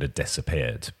probably would have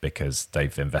disappeared because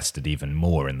they've invested even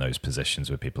more in those positions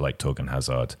with people like Torgan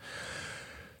Hazard.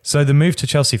 So the move to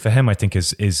Chelsea for him, I think,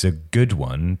 is a good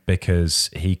one because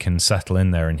he can settle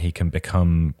in there and he can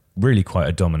become really quite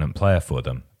a dominant player for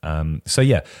them.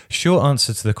 Short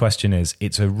answer to the question is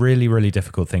it's a really, really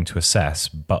difficult thing to assess,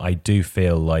 but I do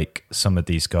feel like some of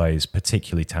these guys,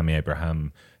 particularly Tammy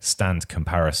Abraham, stand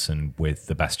comparison with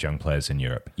the best young players in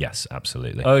Europe. Yes,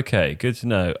 absolutely. Okay, good to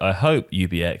know. I hope,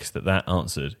 UBX, that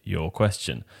answered your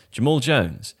question. Jamal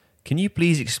Jones, can you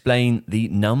please explain the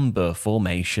number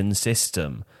formation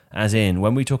system? As in,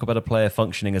 when we talk about a player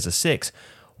functioning as a 6,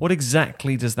 what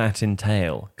exactly does that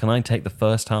entail? Can I take the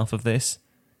first half of this?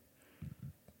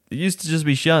 It used to just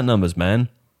be shirt numbers, man.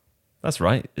 That's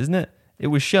right, isn't it? It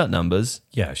was shirt numbers.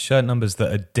 Yeah, shirt numbers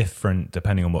that are different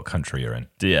depending on what country you're in.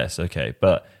 Yes, okay.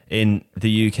 But in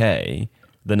the UK,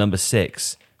 the number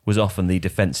 6 was often the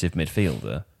defensive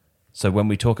midfielder. So when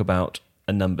we talk about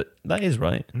a number... That is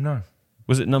right. No.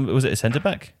 Was it a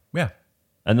centre-back? Yeah.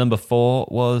 And number 4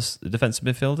 was the defensive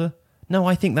midfielder? No,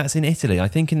 I think that's in Italy. I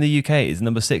think in the UK, it's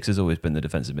number 6 has always been the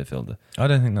defensive midfielder. I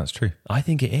don't think that's true. I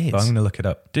think it is. But I'm going to look it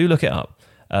up. Do look it up.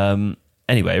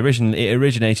 Anyway, it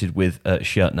originated with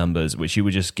shirt numbers, which you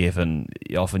were just given.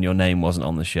 Often your name wasn't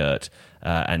on the shirt,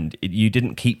 and you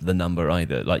didn't keep the number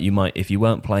either. Like you might, if you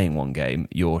weren't playing one game,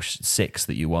 your 6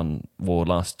 that you wore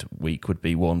last week would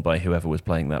be worn by whoever was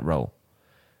playing that role.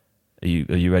 Are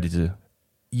you ready to?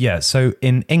 Yeah. So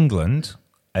in England,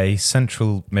 a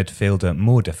central midfielder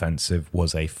more defensive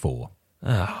was a 4.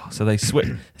 Oh, so they switch.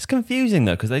 It's confusing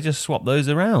though because they just swap those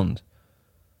around.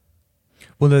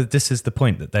 Well, this is the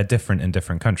point, that they're different in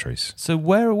different countries. So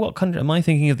what country? Am I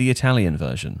thinking of the Italian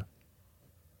version?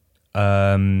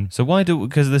 So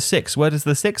because the 6, where does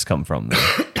the 6 come from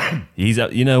then?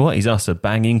 You know what? He's asked a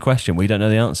banging question. We don't know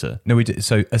the answer. No, we do.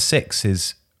 So a 6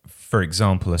 is, for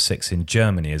example, a 6 in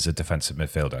Germany is a defensive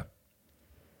midfielder.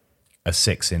 A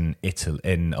 6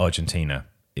 in Argentina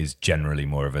is generally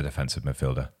more of a defensive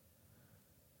midfielder.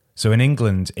 So in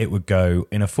England, it would go,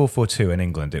 in a 4-4-2 in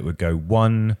England, it would go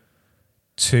 1,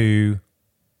 2,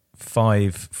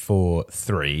 5, 4,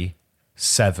 3,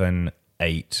 7,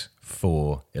 8,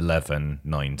 4, 11,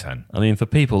 9, 10. I mean, for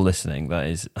people listening, that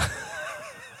is...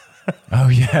 Oh,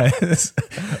 yes.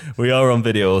 We are on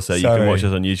video also. You can Sorry. watch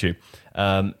us on YouTube. That's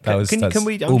I'm almost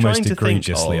trying to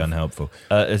egregiously think of unhelpful.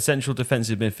 a central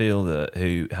defensive midfielder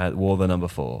who wore the number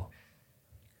 4.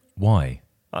 Why?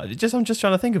 I'm just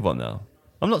trying to think of one now.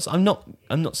 I'm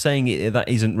not saying that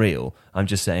isn't real. I'm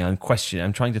just saying I'm questioning.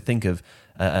 I'm trying to think of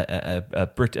a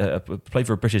play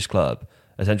for a British club,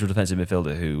 a central defensive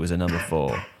midfielder who was a number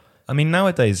 4. I mean,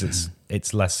 nowadays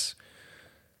it's less.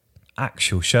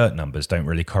 Actual shirt numbers don't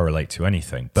really correlate to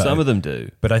anything. But Some of them do.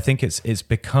 But I think it's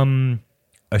become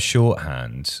a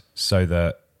shorthand so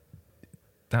that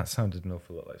sounded an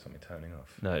awful lot like something turning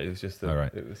off. No, it was just All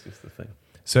right. It was just the thing.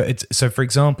 So for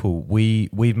example,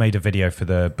 we've made a video for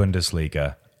the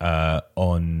Bundesliga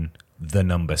on the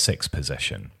number 6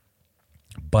 position,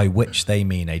 by which they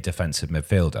mean a defensive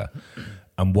midfielder.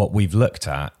 And what we've looked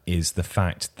at is the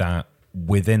fact that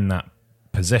within that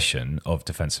position of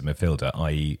defensive midfielder,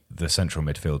 i.e. the central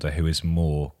midfielder who is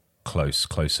more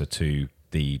closer to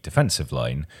the defensive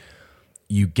line,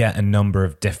 you get a number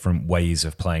of different ways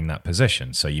of playing that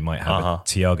position. So you might have a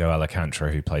Thiago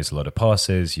Alcantara who plays a lot of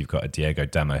passes. You've got a Diego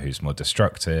Dema who's more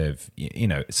destructive.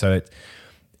 So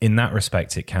in that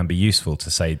respect, it can be useful to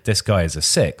say this guy is a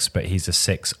 6, but he's a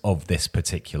 6 of this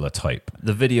particular type.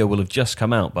 The video will have just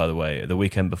come out, by the way, the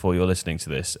weekend before you're listening to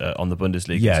this on the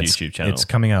Bundesliga's YouTube channel. It's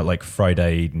coming out like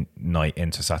Friday night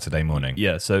into Saturday morning.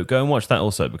 Yeah, so go and watch that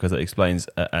also because it explains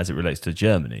as it relates to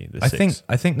Germany. The 6.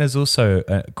 I think there's also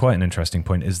quite an interesting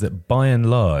point is that by and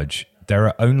large there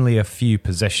are only a few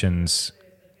positions.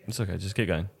 It's okay, just keep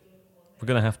going. We're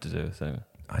going to have to do it. So.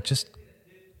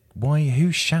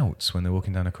 Who shouts when they're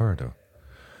walking down a corridor?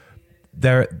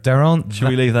 There aren't. Should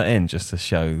we leave that in just to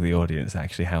show the audience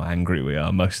actually how angry we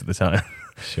are most of the time?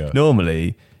 Sure.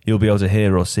 Normally, you'll be able to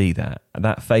hear or see that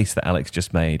face that Alex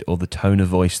just made, or the tone of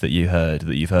voice that you've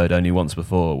heard only once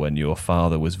before when your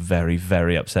father was very,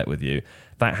 very upset with you.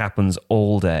 That happens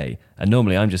all day, and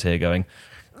normally I'm just here going.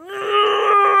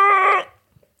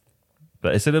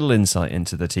 But it's a little insight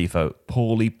into the TIFO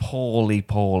poorly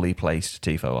placed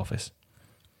TIFO office.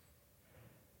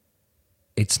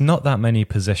 It's not that many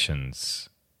positions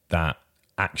that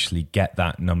actually get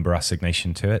that number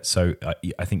assignation to it. So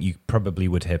I think you probably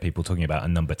would hear people talking about a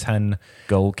number 10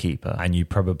 goalkeeper, and you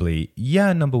probably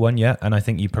number 1, and I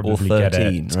think you probably or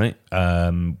 13, get it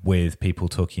right? With people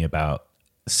talking about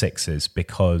 6s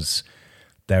because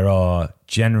there are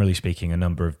generally speaking a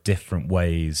number of different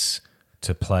ways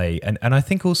to play, and I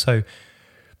think also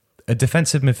a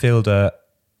defensive midfielder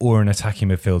or an attacking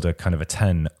midfielder, kind of a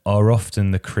 10, are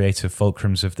often the creative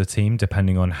fulcrums of the team,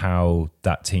 depending on how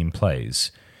that team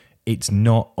plays. It's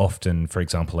not often, for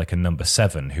example, like a number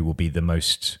 7 who will be the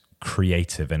most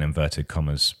creative, in inverted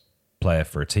commas, player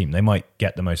for a team. They might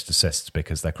get the most assists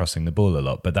because they're crossing the ball a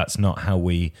lot, but that's not how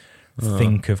we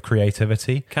think of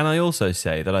creativity. Can I also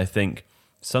say that I think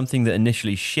something that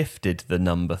initially shifted the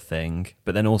number thing,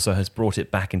 but then also has brought it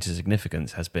back into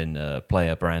significance, has been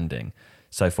player branding.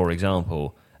 So, for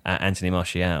example, Anthony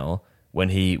Martial, when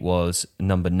he was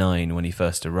number 9 when he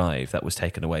first arrived, that was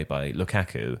taken away by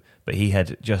Lukaku, but he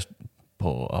had just,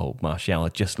 poor old Martial,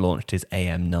 had just launched his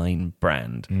AM9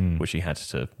 brand, which he had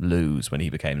to lose when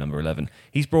he became number 11.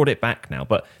 He's brought it back now,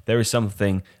 but there is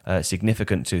something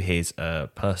significant to his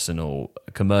personal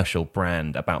commercial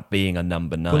brand about being a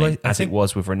number 9, well, I as think, it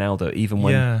was with Ronaldo. Even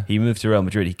when he moved to Real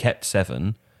Madrid, he kept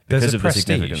 7. Because of the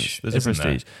significance. There's a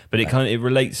prestige. But it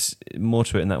relates more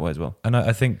to it in that way as well. And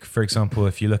I think, for example,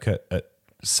 if you look at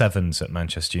 7s at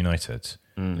Manchester United,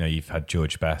 you've had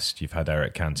George Best, you've had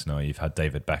Eric Cantona, you've had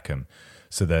David Beckham.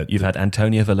 So you've had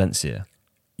Antonio Valencia.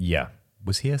 Yeah.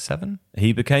 Was he a 7?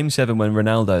 He became 7 when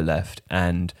Ronaldo left,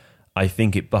 and I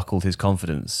think it buckled his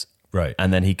confidence. Right.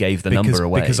 And then he gave the number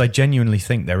away. Because I genuinely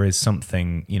think there is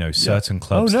something, certain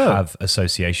clubs have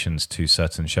associations to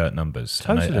certain shirt numbers.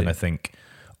 Totally. And I think...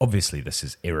 Obviously, this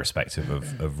is irrespective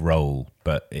of role,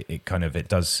 but it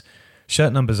does.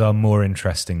 Shirt numbers are more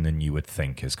interesting than you would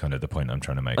think. Is kind of the point I'm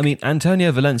trying to make. I mean,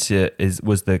 Antonio Valencia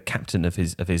was the captain of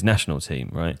his national team,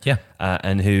 right? Yeah,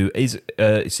 and who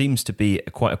seems to be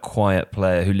quite a quiet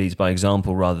player who leads by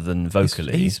example rather than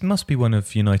vocally. He must be one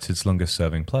of United's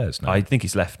longest-serving players now. I think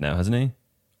he's left now, hasn't he?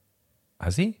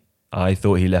 Has he? I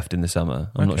thought he left in the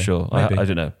summer. I'm not sure. I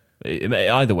don't know.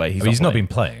 Either way, he's not been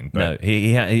playing. But no,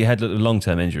 he had a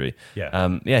long-term injury.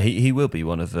 Yeah, he will be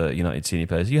one of United senior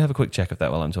players. You have a quick check of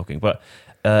that while I'm talking. But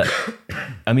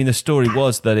I mean, the story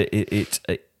was that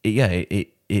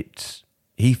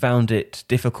he found it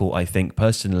difficult, I think,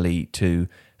 personally, to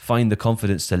find the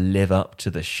confidence to live up to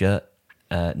the shirt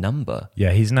number.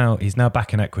 Yeah, he's now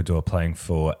back in Ecuador playing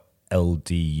for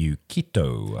LDU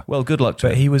Quito. Well, good luck to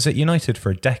But him. he was at United for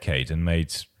a decade and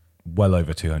made well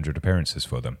over 200 appearances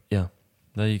for them. Yeah,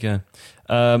 there you go.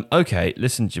 Okay,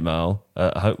 listen, Jamal.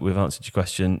 I hope we've answered your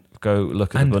question. Go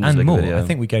look at the Bundesliga And more. video. I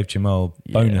think we gave Jamal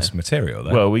bonus material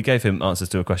there. Well, we gave him answers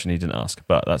to a question he didn't ask,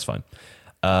 but that's fine.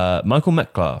 Michael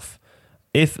Metcalf.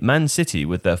 If Man City,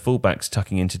 with their fullbacks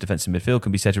tucking into defensive midfield,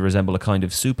 can be said to resemble a kind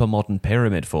of super modern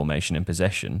pyramid formation in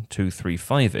possession,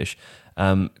 2-3-5-ish,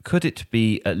 could it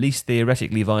be at least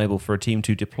theoretically viable for a team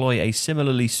to deploy a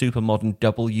similarly super modern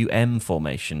WM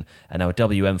formation? And now a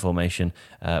WM formation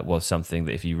was something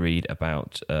that if you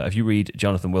read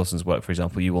Jonathan Wilson's work, for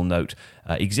example, you will note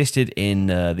existed in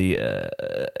the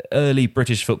early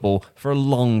British football for a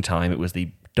long time. It was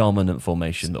the dominant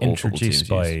formation that all football teams introduced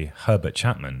by use. Herbert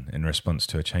Chapman in response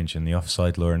to a change in the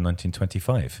offside law in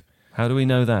 1925, How do we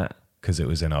know that? because it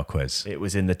was in our quiz. It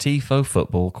was in the TIFO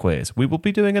football quiz. We will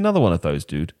be doing another one of those,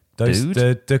 dude.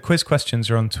 The quiz questions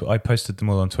are on. I posted them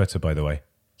all on Twitter, by the way.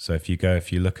 So if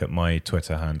you look at my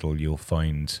Twitter handle, you'll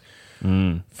find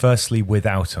firstly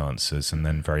without answers, and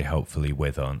then very helpfully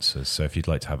with answers. So if you'd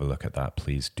like to have a look at that,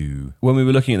 please do. When we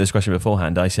were looking at this question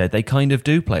beforehand, I said they kind of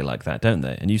do play like that, don't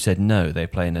they? And you said no, they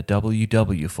play in a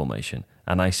WW formation.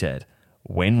 And I said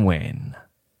win-win.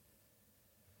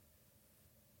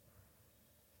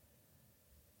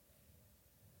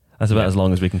 That's about as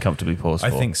long as we can comfortably pause for.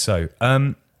 I think so.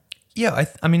 Yeah,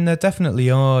 I mean, there definitely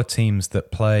are teams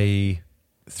that play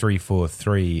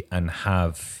 3-4-3 and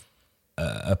have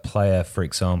a player, for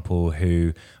example,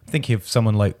 who I'm thinking of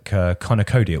someone like Connor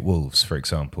Cody at Wolves, for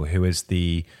example, who is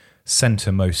the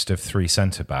centre-most of three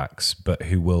centre-backs, but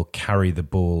who will carry the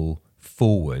ball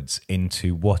forwards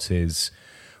into what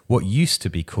used to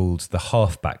be called the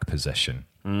half-back position.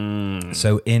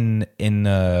 So in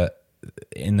the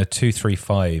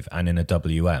 2-3-5 and in a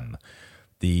WM,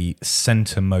 the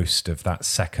centre-most of that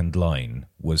second line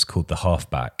was called the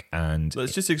halfback. And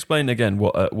let's just explain again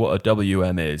what a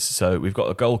WM is. So we've got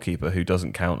a goalkeeper who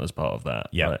doesn't count as part of that.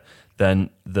 Yeah. Right? Then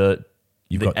the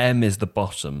M is the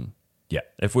bottom. yeah,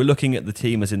 If we're looking at the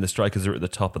team as in the strikers are at the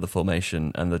top of the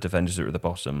formation and the defenders are at the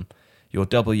bottom, your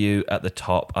W at the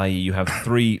top, i.e. you have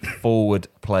three forward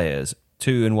players,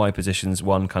 two in wide positions,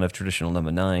 one kind of traditional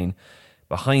number 9.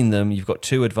 Behind them, you've got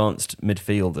two advanced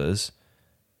midfielders,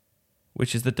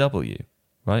 which is the W,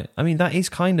 right? I mean, that is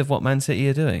kind of what Man City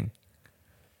are doing.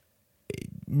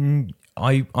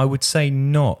 I would say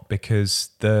not, because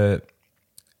the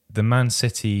Man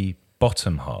City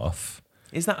bottom half.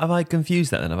 Have I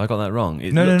confused that then? Have I got that wrong?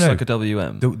 It No. looks like a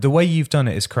WM. The way you've done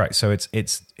it is correct. So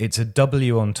it's a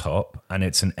W on top and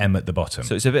it's an M at the bottom.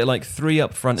 So it's a bit like 3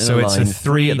 up front in So a it's line, a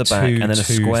 3 at the back, 3, and then a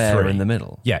 2, square 3. in the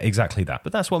middle. Yeah, exactly that.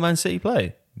 But that's what Man City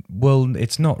play. Well,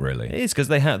 it's not really. It is, because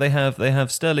they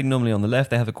have Sterling normally on the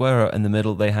left, they have Aguero in the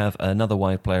middle, they have another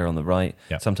wide player on the right,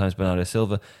 Yeah. sometimes Bernardo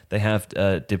Silva. They have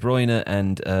De Bruyne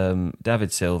and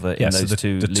David Silva in those so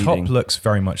two the leading. top looks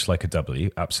very much like a W,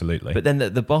 absolutely. But then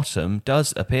the bottom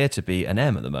does appear to be an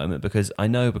M at the moment, because I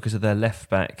know because of their left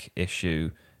back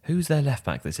issue. Who's their left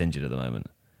back that's injured at the moment?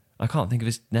 I can't think of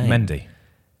his name. Mendy.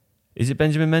 Is it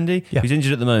Benjamin Mendy? Yeah. He's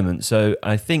injured at the moment. So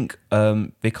I think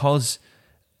because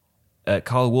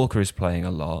Kyle Walker is playing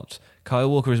a lot, Kyle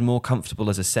Walker is more comfortable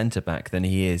as a centre-back than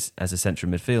he is as a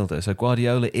central midfielder. So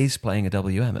Guardiola is playing a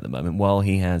WM at the moment while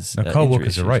he has Now, Kyle injury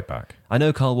Walker's a issues. right back. I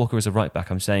know Kyle Walker is a right back.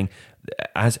 I'm saying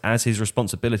as his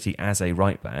responsibility as a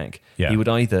right back, Yeah. he would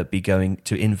either be going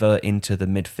to invert into the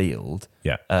midfield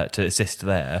Yeah. to assist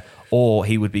there, or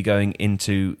he would be going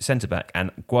into centre-back.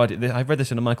 And I read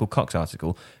this in a Michael Cox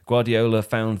article. Guardiola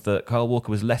found that Kyle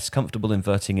Walker was less comfortable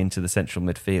inverting into the central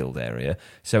midfield area.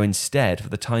 So instead, for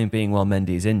the time being while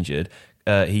Mendy is injured,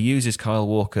 he uses Kyle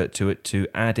Walker to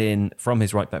add in from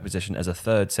his right-back position as a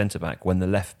third centre-back when the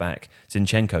left-back,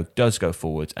 Zinchenko, does go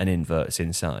forwards and inverts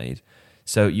inside.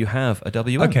 So you have a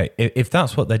WM. Okay, if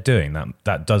that's what they're doing,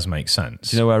 that does make sense.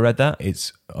 Do you know where I read that?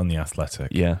 It's on The Athletic.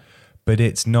 Yeah. But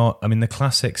it's not. I mean, the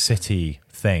classic City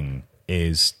thing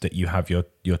is that you have your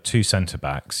two centre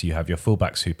backs, you have your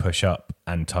fullbacks who push up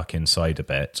and tuck inside a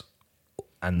bit,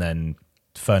 and then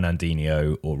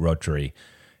Fernandinho or Rodri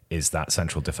is that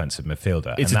central defensive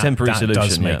midfielder. It's and a temporary that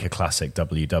does solution, make yeah. a classic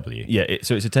WW. Yeah,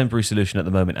 so it's a temporary solution at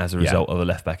the moment as a result of a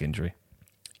left-back injury.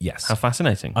 Yes. How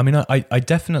fascinating. I mean, I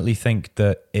definitely think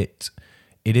that it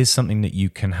is something that you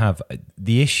can have.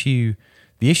 The issue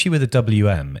with a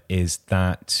WM is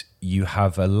that you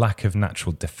have a lack of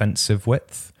natural defensive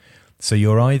width. So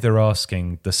you're either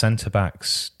asking the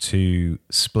centre-backs to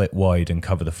split wide and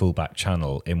cover the full-back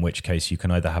channel, in which case you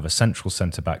can either have a central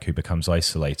centre-back who becomes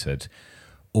isolated,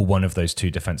 or one of those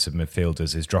two defensive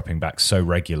midfielders is dropping back so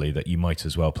regularly that you might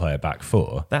as well play a back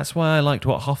four. That's why I liked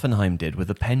what Hoffenheim did with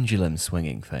the pendulum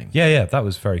swinging thing. Yeah, that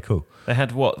was very cool. They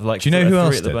had what, like, do you know who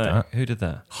else at the did back? that? Who did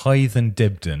that? Hythe and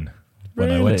Dibden. When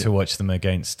I went Really? to watch them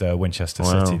against Winchester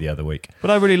Wow. City the other week.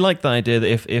 But I really like the idea that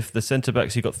if the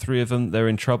centre-backs, you've got three of them, they're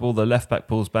in trouble, the left-back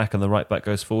pulls back and the right-back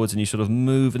goes forwards, and you sort of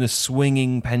move in a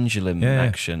swinging pendulum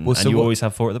action, Well, and so you what- always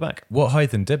have four at the back. What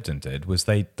Hythe and Dibden did was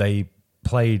they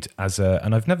played as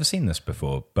and I've never seen this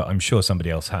before, but I'm sure somebody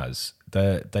else has.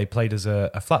 They played as a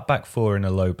flat back four in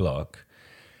a low block,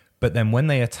 but then when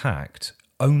they attacked,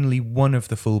 only one of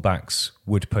the fullbacks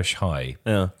would push high,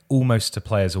 almost to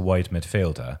play as a wide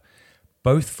midfielder.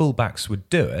 Both fullbacks would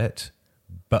do it,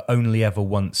 but only ever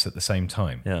once at the same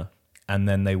time. Yeah. And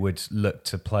then they would look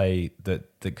to play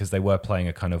because they were playing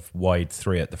a kind of wide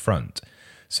three at the front.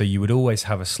 So you would always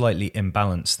have a slightly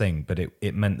imbalanced thing, but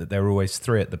it meant that there were always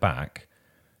three at the back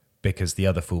because the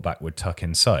other fullback would tuck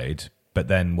inside. But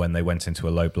then when they went into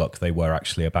a low block, they were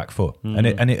actually a back four. And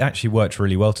it actually worked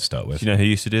really well to start with. Do you know who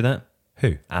used to do that?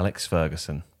 Who? Alex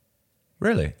Ferguson.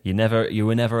 Really? You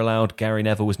were never allowed, Gary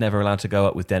Neville was never allowed to go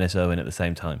up with Dennis Irwin at the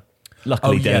same time.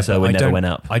 Luckily, Dennis but Irwin never went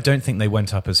up. I don't think they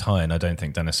went up as high, and I don't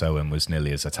think Dennis Owen was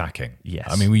nearly as attacking. Yes.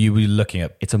 I mean, you were looking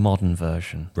at... It's a modern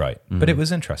version. Right. But it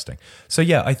was interesting. So,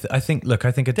 yeah, I think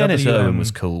a Dennis WM Irwin was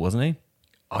cool, wasn't he?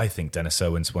 I think Dennis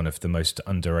Owen's one of the most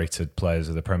underrated players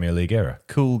of the Premier League era.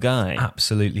 Cool guy.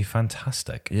 Absolutely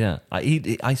fantastic. Yeah.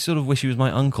 I sort of wish he was my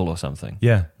uncle or something.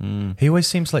 Yeah. He always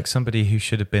seems like somebody who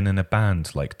should have been in a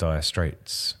band like Dire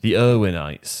Straits. The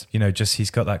Irwinites. You know, just he's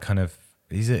got that kind of...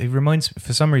 He reminds...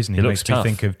 For some reason, he He makes looks me tough.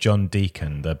 think of John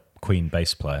Deacon, the Queen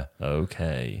bass player.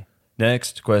 Okay.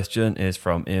 Next question is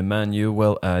from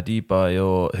Emmanuel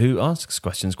Adebayor, who asks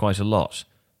questions quite a lot.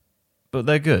 But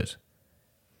they're good.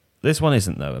 This one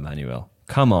isn't, though, Emmanuel.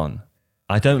 Come on.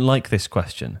 I don't like this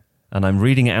question, and I'm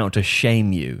reading it out to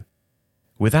shame you,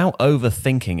 without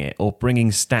overthinking it or bringing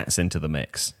stats into the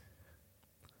mix.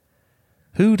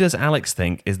 Who does Alex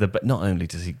think is the... Not only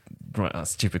does he write that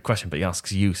stupid question, but he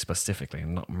asks you specifically,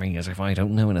 not me, as if I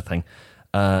don't know anything.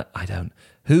 I don't.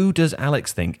 Who does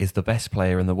Alex think is the best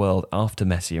player in the world after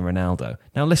Messi and Ronaldo?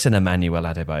 Now listen, Emmanuel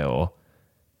Adebayor.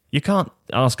 You can't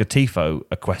ask a Tifo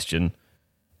a question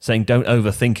saying don't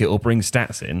overthink it or bring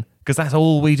stats in, because that's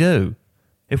all we do.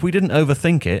 If we didn't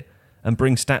overthink it and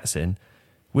bring stats in,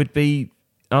 we'd be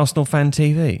Arsenal Fan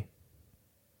TV.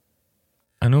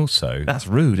 And also... That's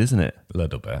rude, isn't it? A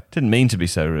little bit. Didn't mean to be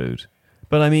so rude.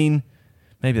 But I mean,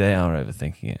 maybe they are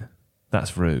overthinking it.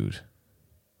 That's rude.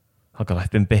 Oh God, I've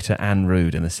been bitter and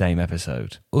rude in the same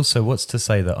episode. Also, what's to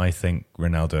say that I think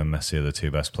Ronaldo and Messi are the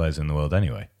two best players in the world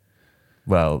anyway?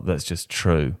 Well, that's just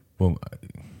true. Well,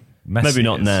 Messi Maybe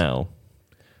not is. now.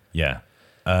 Yeah.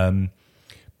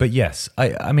 But yes,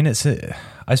 I mean, I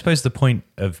suppose the point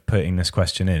of putting this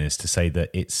question in is to say that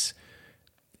it's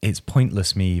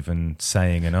pointless me even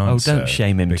saying an answer. Oh, don't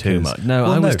shame him too because- much. No,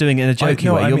 I was doing it in a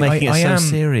jokey way. You're making it so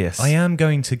serious. I am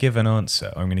going to give an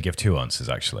answer. I'm going to give two answers,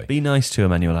 actually. Be nice to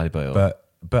Emmanuel Adebayor.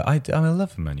 But I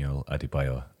love Emmanuel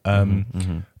Adebayor.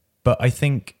 But I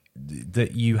think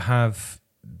that you have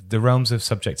the realms of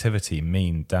subjectivity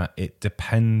mean that it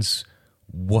depends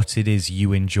what it is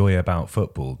you enjoy about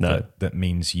football. No. That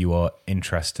means you are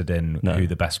interested in No. who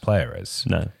the best player is.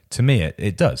 No. To me,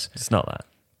 it does. It's not that.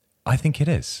 I think it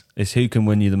is. It's who can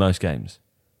win you the most games.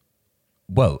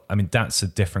 Well, I mean, that's a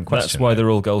different question. That's why they're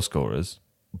all goal scorers.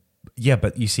 Yeah,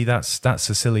 but you see, that's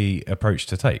a silly approach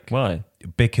to take. Why?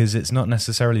 Because it's not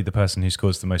necessarily the person who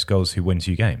scores the most goals who wins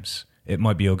you games. It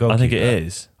might be your goalkeeper. I think it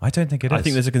is. I don't think it is. I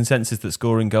think there's a consensus that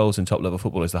scoring goals in top level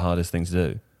football is the hardest thing to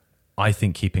do. I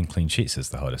think keeping clean sheets is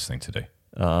the hardest thing to do.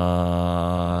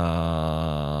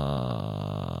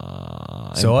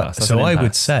 So I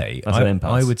would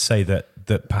say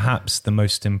that perhaps the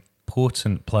most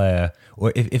important player,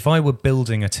 or if I were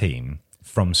building a team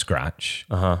from scratch,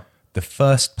 the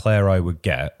first player I would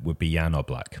get would be Jan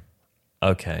Oblak.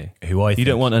 Okay. Who I think, You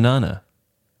don't want Onana?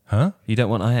 huh? You don't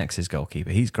want Ajax's goalkeeper?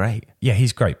 He's great. Yeah,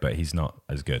 he's great, but he's not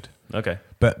as good. Okay.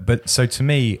 But so to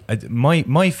me,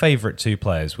 my favourite two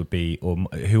players would be, or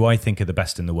who I think are the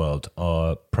best in the world,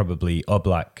 are probably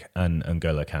Oblak and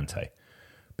N'Golo Kante,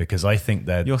 because I think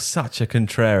they're... You're such a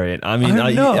contrarian. I mean,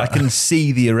 I'm not. I can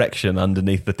see the erection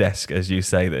underneath the desk as you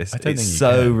say this. I don't It's think you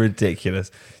so can.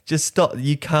 ridiculous. Just stop.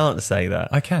 You can't say that.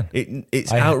 I can. It's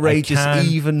I outrageous can,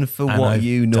 even for and what I've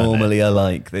you done normally it. are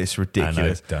like. It's ridiculous.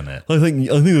 And I've done it. I think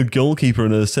a goalkeeper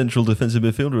and a central defensive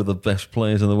midfielder are the best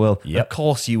players in the world. Yep. Of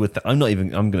course you would. I'm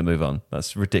going to move on.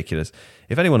 That's ridiculous.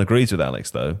 If anyone agrees with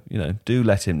Alex, though, do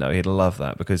let him know. He'd love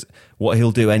that, because what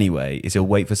he'll do anyway is he'll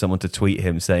wait for someone to tweet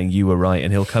him saying you were right,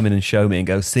 and he'll come in and show me and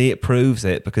go, see, it proves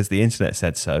it because the internet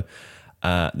said so.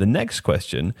 The next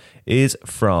question is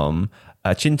from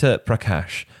Chinta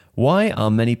Prakash. Why are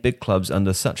many big clubs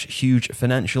under such huge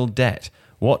financial debt?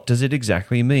 What does it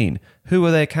exactly mean? Who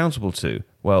are they accountable to?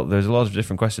 Well, there's a lot of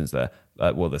different questions there.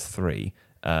 There's three.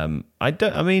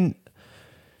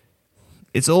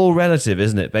 It's all relative,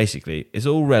 isn't it? Basically, it's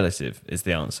all relative is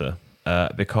the answer.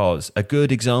 Because a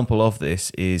good example of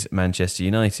this is Manchester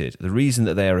United. The reason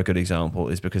that they are a good example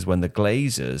is because when the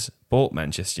Glazers bought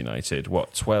Manchester United,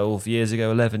 12 years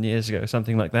ago, 11 years ago,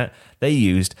 something like that, they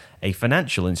used a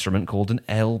financial instrument called an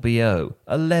LBO,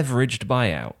 a leveraged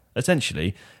buyout.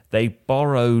 Essentially, they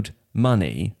borrowed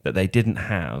money that they didn't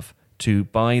have to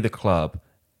buy the club,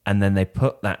 and then they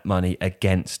put that money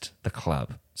against the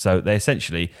club. So they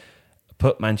essentially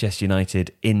put Manchester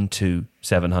United into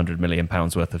 £700 million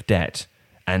worth of debt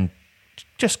and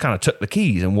just kind of took the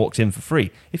keys and walked in for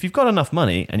free. If you've got enough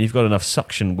money and you've got enough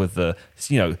suction with the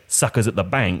suckers at the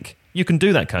bank, you can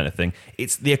do that kind of thing.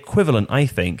 It's the equivalent, I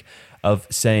think, of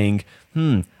saying,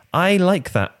 I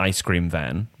like that ice cream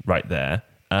van right there.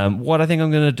 What I think I'm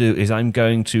going to do is I'm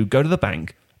going to go to the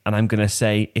bank and I'm going to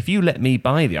say, if you let me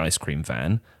buy the ice cream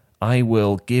van, I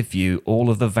will give you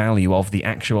all of the value of the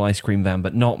actual ice cream van,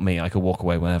 but not me. I could walk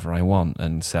away whenever I want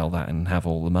and sell that and have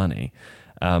all the money.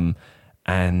 Normal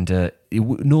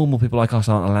people like us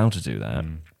aren't allowed to do that.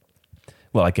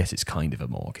 Well, I guess it's kind of a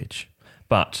mortgage.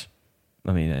 But,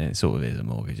 I mean, it sort of is a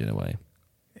mortgage in a way.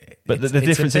 But the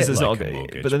difference is there's not a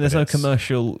mortgage, but then there's no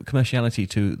commerciality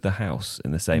to the house in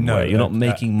the same way. You're not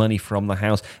making money from the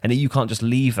house, and you can't just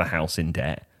leave the house in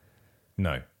debt.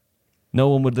 No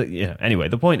one would. Anyway,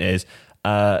 the point is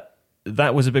that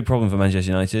was a big problem for Manchester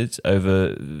United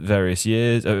over various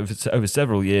years, over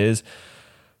several years.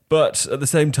 But at the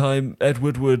same time, Ed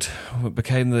Woodward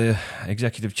became the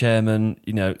executive chairman,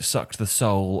 sucked the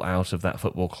soul out of that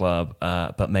football club,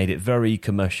 but made it very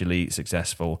commercially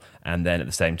successful. And then at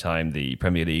the same time, the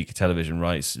Premier League television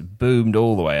rights boomed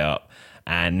all the way up.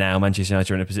 And now Manchester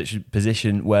United are in a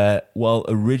position where, while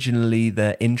originally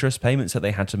their interest payments that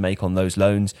they had to make on those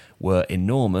loans were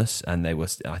enormous, and they were,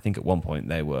 I think at one point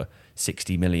they were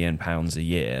 £60 million a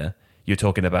year, you're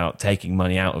talking about taking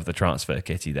money out of the transfer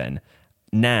kitty then.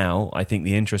 Now, I think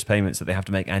the interest payments that they have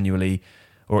to make annually,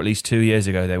 or at least 2 years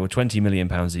ago, they were £20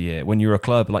 million a year. When you're a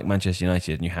club like Manchester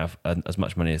United and you have as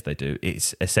much money as they do,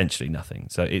 it's essentially nothing.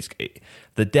 So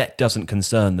the debt doesn't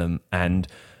concern them, and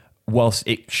whilst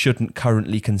it shouldn't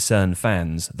currently concern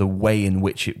fans, the way in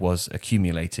which it was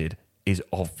accumulated is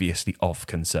obviously of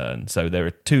concern. So there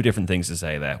are two different things to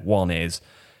say there. One is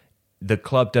the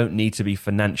club don't need to be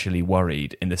financially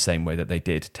worried in the same way that they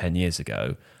did 10 years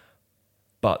ago,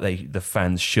 but the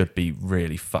fans should be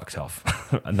really fucked off,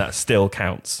 and that still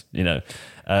counts,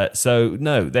 So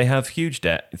no, they have huge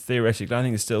debt. Theoretically, I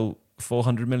think it's still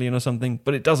 400 million or something,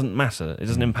 but it doesn't matter. It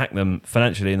doesn't impact them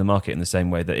financially in the market in the same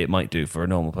way that it might do for a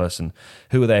normal person.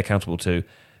 Who are they accountable to?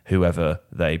 Whoever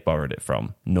they borrowed it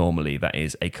from. Normally, that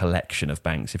is a collection of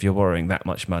banks. If you're borrowing that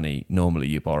much money, normally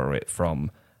you borrow it from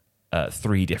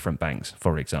 3 different banks,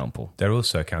 for example. They're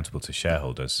also accountable to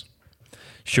shareholders.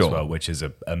 Sure. As well, which is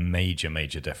a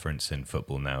major difference in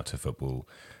football now to football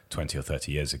 20 or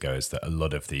 30 years ago, is that a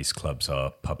lot of these clubs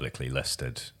are publicly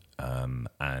listed,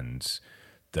 and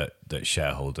that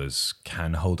shareholders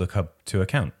can hold a club to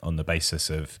account on the basis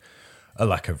of a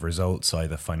lack of results,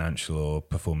 either financial or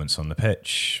performance on the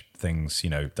pitch. Things,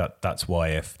 that's why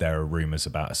if there are rumours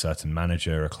about a certain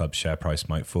manager, a club's share price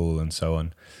might fall and so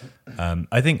on.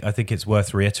 I think it's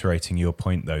worth reiterating your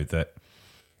point, though, that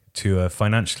to a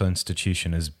financial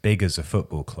institution as big as a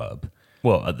football club,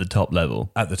 at the top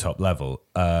level,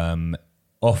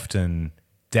 often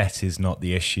debt is not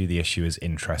the issue. The issue is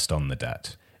interest on the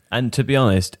debt. And to be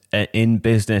honest, in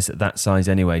business at that size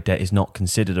anyway, debt is not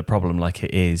considered a problem like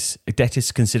it is. Debt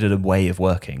is considered a way of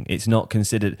working. It's not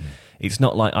considered. It's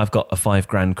not like I've got a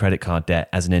 $5,000 credit card debt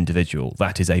as an individual.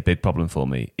 That is a big problem for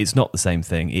me. It's not the same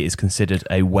thing. It is considered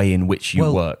a way in which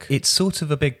you work. It's sort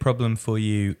of a big problem for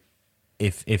you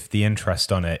if the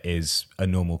interest on it is a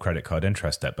normal credit card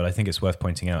interest debt. But I think it's worth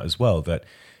pointing out as well that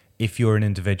if you're an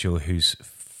individual who's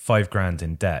 $5,000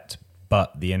 in debt,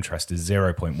 but the interest is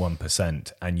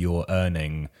 0.1% and you're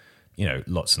earning,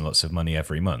 lots and lots of money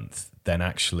every month, then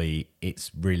actually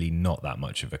it's really not that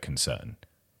much of a concern.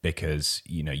 because,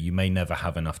 you may never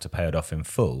have enough to pay it off in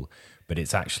full, but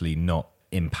it's actually not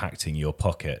impacting your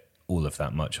pocket all of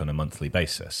that much on a monthly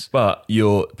basis. But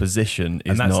your position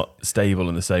is not stable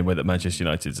in the same way that Manchester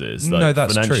United's is. No,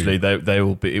 that's financially, true. They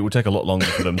will be. It will take a lot longer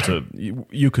for them to.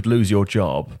 You could lose your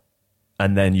job,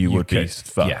 and then you would be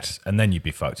fucked. Yes, and then you'd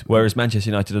be fucked. Whereas Manchester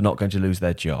United are not going to lose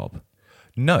their job.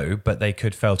 No, but they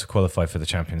could fail to qualify for the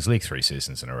Champions League 3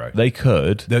 seasons in a row. They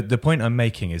could. The point I'm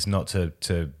making is not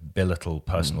to belittle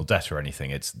personal debt or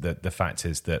anything. It's the fact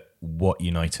is that what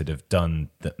United have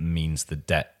done that means the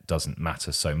debt doesn't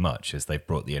matter so much is they've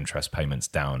brought the interest payments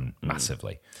down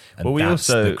massively. And well, that's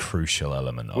the crucial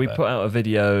element of it. We put out a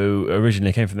video,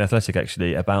 originally came from The Athletic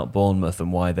actually, about Bournemouth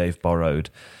and why they've borrowed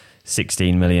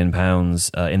 £16 million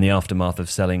in the aftermath of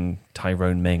selling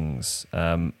Tyrone Mings.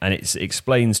 And it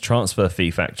explains transfer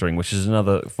fee factoring, which is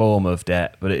another form of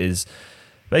debt, but it is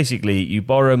basically you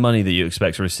borrow money that you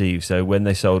expect to receive. So when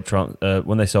they sold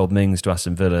Mings to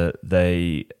Aston Villa,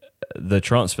 the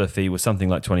transfer fee was something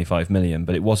like 25 million,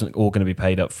 but it wasn't all going to be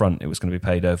paid up front. It was going to be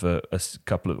paid over a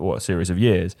series of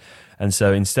years. And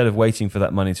so instead of waiting for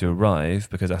that money to arrive,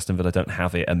 because Aston Villa don't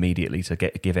have it immediately to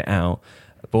give it out,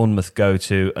 Bournemouth go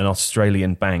to an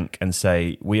Australian bank and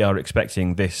say, we are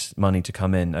expecting this money to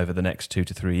come in over the next 2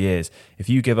 to 3 years. If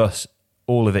you give us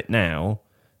all of it now,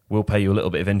 we'll pay you a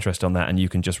little bit of interest on that, and you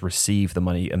can just receive the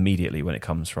money immediately when it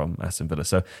comes from Aston Villa.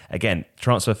 So again,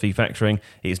 transfer fee factoring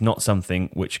is not something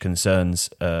which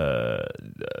concerns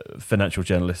financial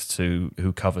journalists who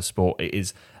cover sport. It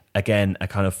is, again, a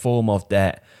kind of form of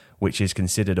debt which is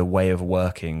considered a way of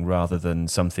working rather than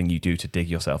something you do to dig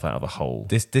yourself out of a hole.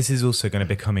 This is also going to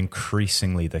become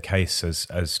increasingly the case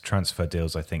as transfer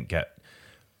deals, I think, get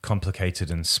complicated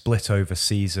and split over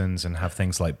seasons and have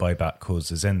things like buyback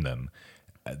clauses in them.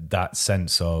 That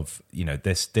sense of,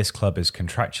 this club is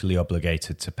contractually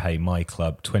obligated to pay my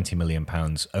club £20 million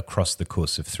across the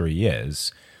course of 3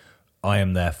 years. I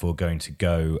am therefore going to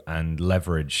go and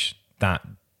leverage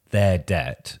their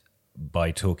debt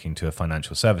by talking to a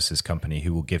financial services company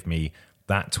who will give me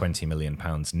that £20 million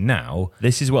now.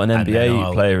 This is what an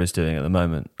NBA player is doing at the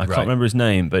moment. I can't remember his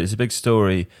name, but it's a big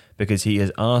story because he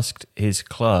has asked his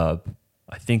club,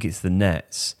 I think it's the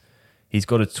Nets, he's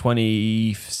got a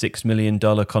 $26 million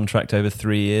contract over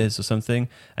 3 years or something,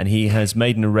 and he has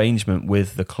made an arrangement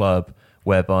with the club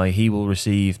whereby he will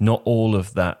receive not all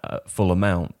of that full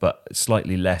amount, but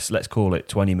slightly less, let's call it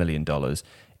 $20 million,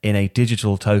 in a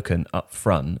digital token up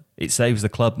front. It saves the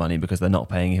club money because they're not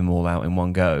paying him all out in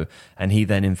one go, and he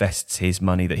then invests his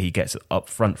money that he gets up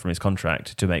front from his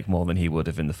contract to make more than he would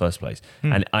have in the first place.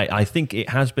 And I think it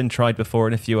has been tried before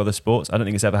in a few other sports. I don't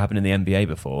think it's ever happened in the NBA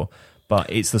before, but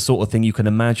it's the sort of thing you can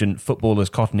imagine footballers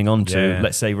cottoning on to. Yeah.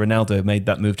 Let's say Ronaldo made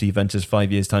that move to Juventus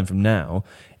 5 years' time from now.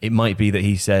 It might be that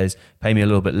he says, pay me a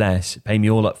little bit less, pay me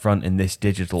all up front in this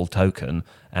digital token,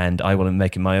 and I will be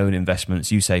making my own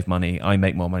investments. You save money, I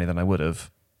make more money than I would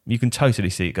have. You can totally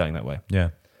see it going that way. Yeah.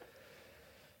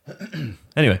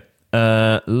 Anyway,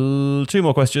 2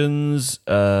 more questions.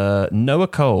 Noah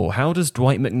Cole, how does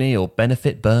Dwight McNeil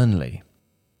benefit Burnley?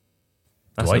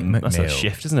 That's a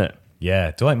shift, isn't it?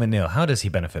 Yeah, Dwight McNeil. How does he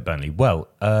benefit Burnley? Well,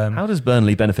 how does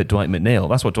Burnley benefit Dwight McNeil?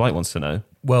 That's what Dwight wants to know.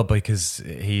 Well, because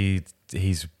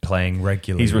he's playing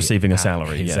regularly. He's receiving a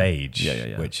salary. His age,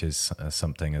 yeah. which is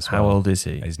something as well. How old is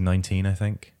he? He's 19, I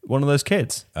think. One of those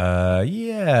kids?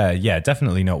 Yeah,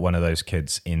 definitely not one of those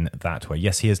kids in that way.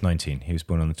 Yes, he is 19. He was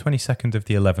born on the 22nd of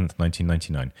the 11th,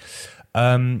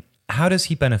 1999. How does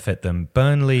he benefit them?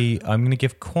 Burnley, I'm going to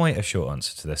give quite a short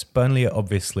answer to this. Burnley are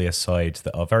obviously a side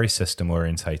that are very system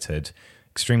orientated,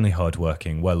 extremely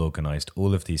hardworking, well organised,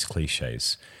 all of these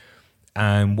cliches.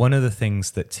 And one of the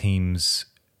things that teams,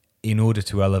 in order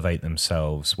to elevate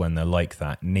themselves when they're like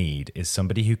that, need is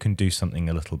somebody who can do something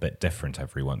a little bit different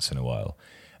every once in a while.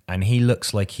 And he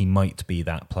looks like he might be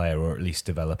that player, or at least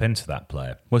develop into that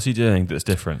player. What's he doing that's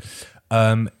different?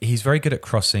 He's very good at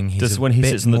crossing. When he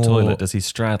sits in the toilet, does he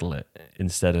straddle it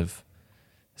instead of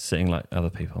sitting like other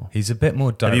people? He's a bit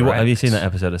more direct. Have you seen that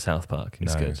episode of South Park?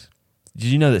 It's good. Did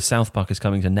you know that South Park is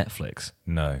coming to Netflix?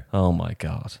 No. Oh my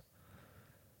God.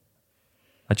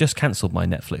 I just cancelled my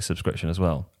Netflix subscription as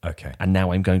well. Okay. And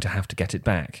now I'm going to have to get it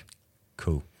back.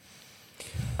 Cool.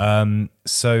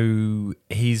 So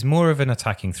he's more of an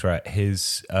attacking threat.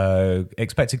 His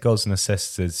expected goals and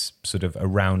assists is sort of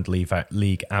around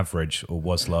league average, or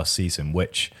was last season,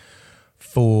 which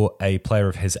for a player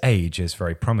of his age is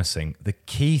very promising. The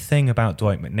key thing about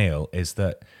Dwight McNeil is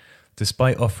that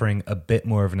despite offering a bit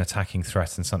more of an attacking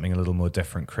threat and something a little more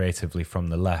different creatively from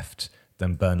the left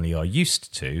than Burnley are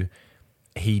used to,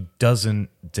 he doesn't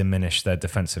diminish their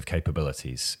defensive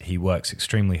capabilities. He works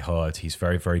extremely hard. He's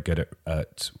very, very good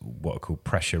at what are called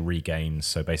pressure regains.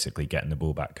 So basically getting the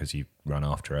ball back because you run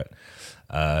after it,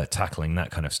 tackling,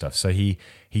 that kind of stuff. So he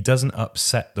doesn't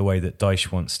upset the way that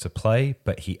Dyche wants to play,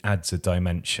 but he adds a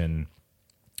dimension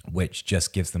which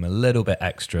just gives them a little bit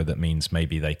extra that means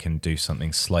maybe they can do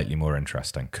something slightly more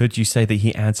interesting. Could you say that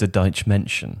he adds a Dyche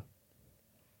mention?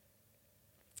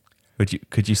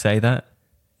 Could you say that?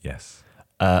 Yes.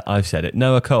 I've said it.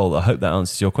 Noah Cole, I hope that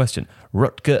answers your question.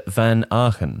 Rutger van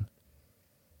Aachen.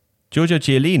 Giorgio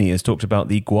Chiellini has talked about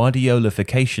the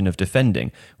Guardiolification of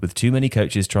defending, with too many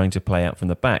coaches trying to play out from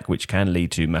the back, which can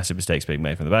lead to massive mistakes being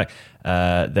made from the back.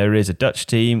 There is a Dutch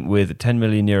team with a €10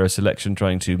 million selection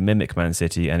trying to mimic Man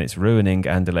City, and it's ruining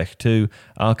Anderlecht too.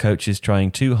 Our coach is trying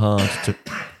too hard to...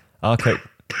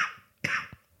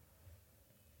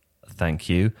 Thank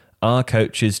you. Our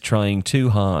coach is trying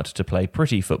too hard to play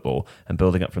pretty football and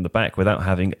building up from the back without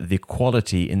having the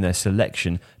quality in their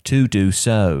selection to do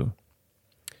so.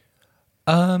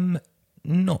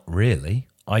 Not really.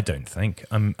 I don't think.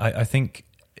 I think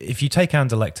if you take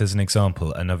Anderlecht as an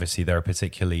example, and obviously they're a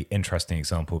particularly interesting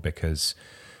example because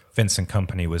Vincent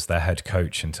Kompany was their head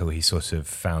coach until he sort of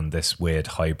found this weird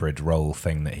hybrid role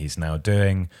thing that he's now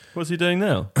doing. What's he doing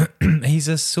now? He's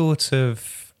a sort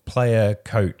of player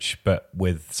coach, but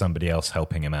with somebody else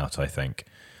helping him out, I think.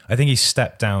 He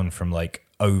stepped down from like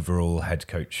overall head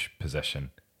coach position.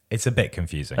 It's a bit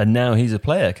confusing. And now he's a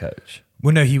player coach.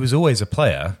 Well, no, he was always a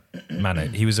player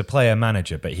manager. He was a player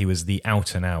manager, but he was the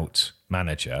out and out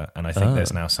manager. And I think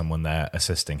there's now someone there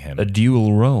assisting him. A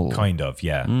dual role. Kind of,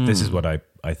 yeah. This is what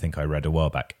I think I read a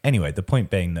while back. Anyway, the point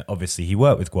being that obviously he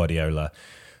worked with Guardiola,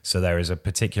 so there is a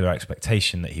particular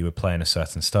expectation that he would play in a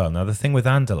certain style. Now, the thing with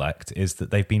Anderlecht is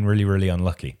that they've been really, really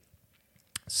unlucky.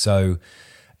 So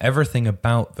everything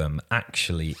about them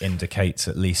actually indicates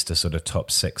at least a sort of top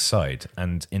six side.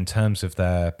 And in terms of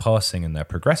their passing and their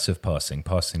progressive passing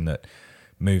that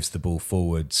moves the ball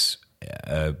forwards,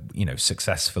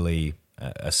 successfully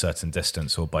a certain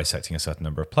distance or bisecting a certain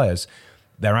number of players,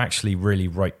 they're actually really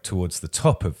right towards the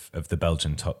top of the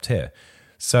Belgian top tier.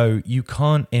 So you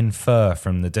can't infer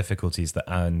from the difficulties that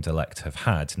Anderlecht have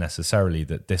had necessarily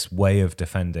that this way of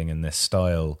defending and this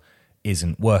style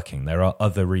isn't working. There are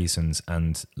other reasons,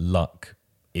 and luck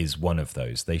is one of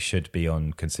those. They should be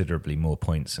on considerably more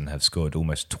points and have scored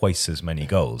almost twice as many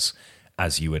goals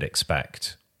as you would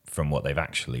expect from what they've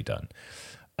actually done.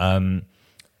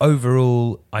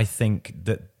 Overall, I think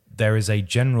that there is a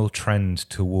general trend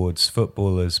towards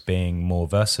footballers being more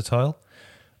versatile,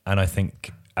 and I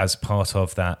think as part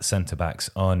of that, centre-backs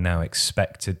are now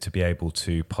expected to be able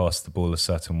to pass the ball a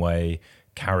certain way,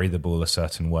 carry the ball a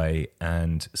certain way,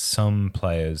 and some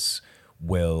players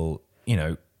will,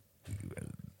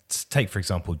 take, for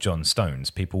example, John Stones.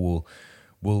 People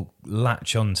will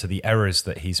latch on to the errors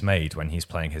that he's made when he's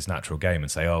playing his natural game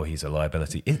and say, oh, he's a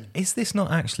liability. Is this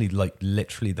not actually like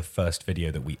literally the first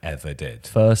video that we ever did?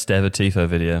 First ever Tifo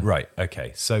video. Right,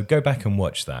 okay. So go back and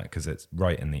watch that because it's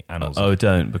right in the annals. Oh,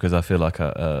 don't, because I feel like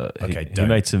he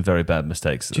made some very bad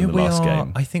mistakes in the last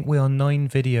game. I think we are 9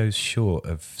 videos short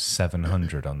of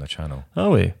 700 on the channel.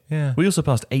 Are we? Yeah. We also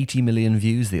passed 80 million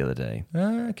views the other day.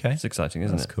 Okay. It's exciting,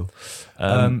 isn't it? That's cool.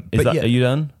 Are you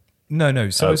done? No.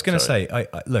 So I was going to say,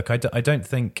 I don't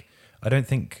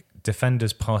think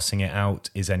defenders passing it out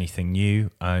is anything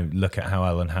new. I look at how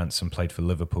Alan Hansen played for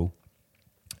Liverpool.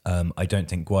 I don't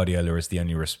think Guardiola is the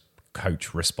only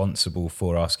coach responsible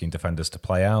for asking defenders to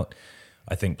play out.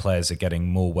 I think players are getting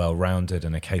more well-rounded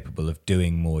and are capable of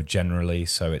doing more generally.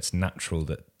 So it's natural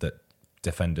that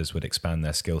defenders would expand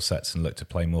their skill sets and look to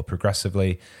play more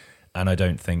progressively. And I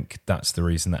don't think that's the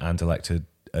reason that Anderlecht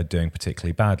are doing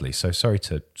particularly badly. So sorry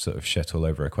to sort of shit all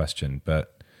over a question,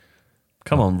 but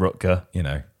come on, Rutger.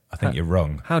 I think you're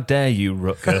wrong. How dare you,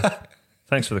 Rutger?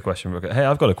 Thanks for the question, Rutger. Hey,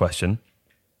 I've got a question.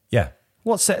 Yeah.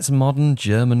 What sets modern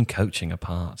German coaching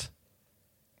apart?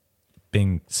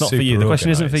 Being It's not for you. The question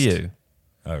isn't for you.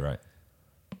 Oh, right.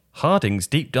 Harding's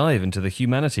deep dive into the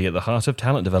humanity at the heart of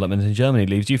talent development in Germany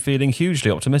leaves you feeling hugely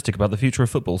optimistic about the future of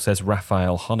football, says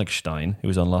Raphael Honigstein, who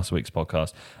was on last week's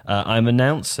podcast. I'm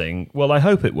announcing, well, I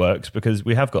hope it works because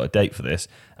we have got a date for this.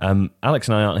 Alex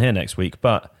and I aren't here next week,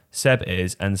 but Seb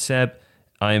is, and Seb,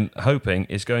 I'm hoping,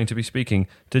 is going to be speaking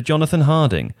to Jonathan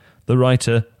Harding, the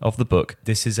writer of the book.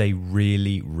 This is a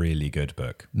really, really good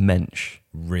book. Mensch.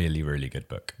 Really, really good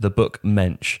book. The book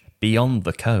Mensch, Beyond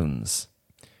the Cones.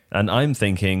 And I'm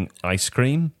thinking ice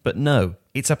cream, but no,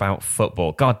 it's about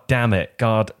football. God damn it.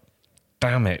 God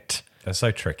damn it. They're so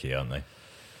tricky, aren't they?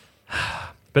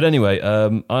 But anyway,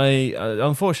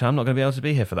 unfortunately, I'm not going to be able to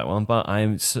be here for that one, but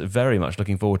I'm very much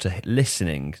looking forward to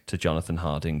listening to Jonathan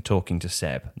Harding talking to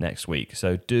Seb next week.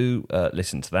 So do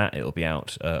listen to that. It'll be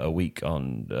out a week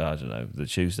on, I don't know, the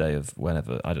Tuesday of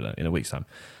whenever, I don't know, in a week's time.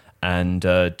 And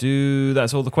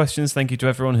that's all the questions. Thank you to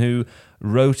everyone who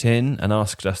wrote in and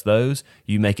asked us those.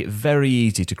 You make it very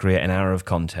easy to create an hour of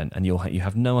content, and you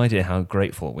have no idea how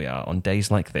grateful we are on days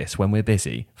like this when we're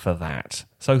busy for that.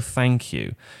 So thank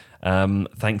you.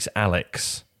 Thanks,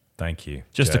 Alex. Thank you.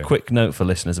 Just Joe. a quick note for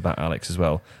listeners about Alex as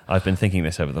well. I've been thinking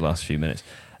this over the last few minutes.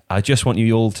 I just want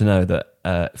you all to know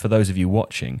that for those of you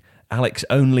watching, Alex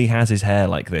only has his hair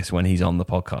like this when he's on the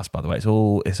podcast, by the way. It's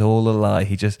all a lie.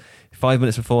 He just, 5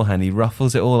 minutes beforehand, he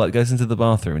ruffles it all up, goes into the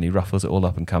bathroom and he ruffles it all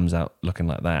up and comes out looking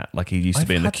like that, like he used to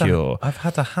be in The Cure. I've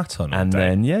had a hat on and all day.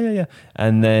 then yeah.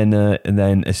 And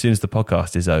then as soon as the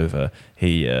podcast is over,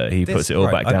 he puts it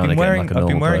all back down again like a normal person. I've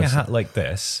been wearing a hat like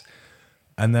this,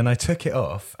 and then I took it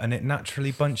off and it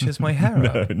naturally bunches my hair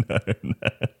out. No.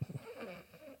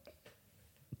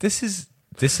 This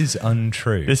is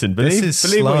untrue. Listen,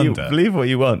 believe what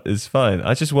you want is fine.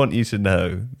 I just want you to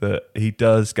know that he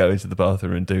does go into the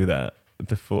bathroom and do that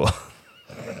before.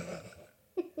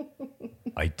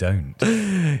 I don't.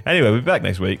 Anyway, we'll be back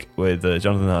next week with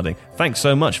Jonathan Harding. Thanks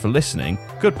so much for listening.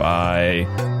 Goodbye.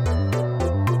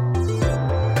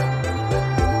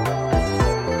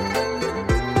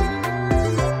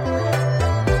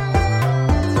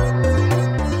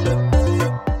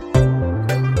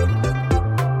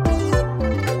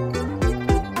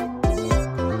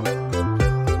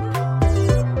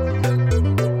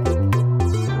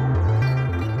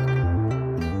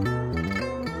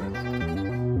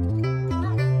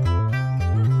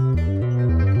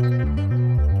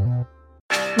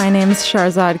 My name is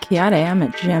Shahrzad Kiade. I'm a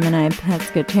Gemini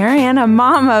pescatarian, a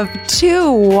mom of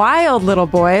 2 wild little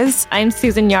boys. I'm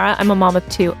Susan Yara. I'm a mom of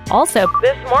 2 also.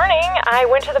 This morning, I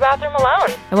went to the bathroom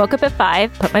alone I woke up at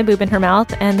 5, put my boob in her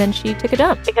mouth, and then she took a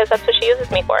dump. because that's what she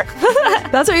uses me for.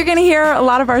 That's what you're going to hear. A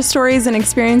lot of our stories and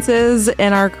experiences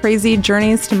in our crazy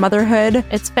journeys to motherhood.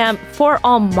 It's for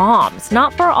all moms,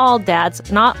 not for all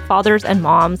dads, not fathers and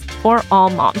moms, for all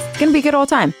moms. It's going to be a good old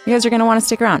time. You guys are going to want to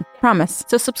stick around. Promise.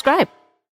 So subscribe.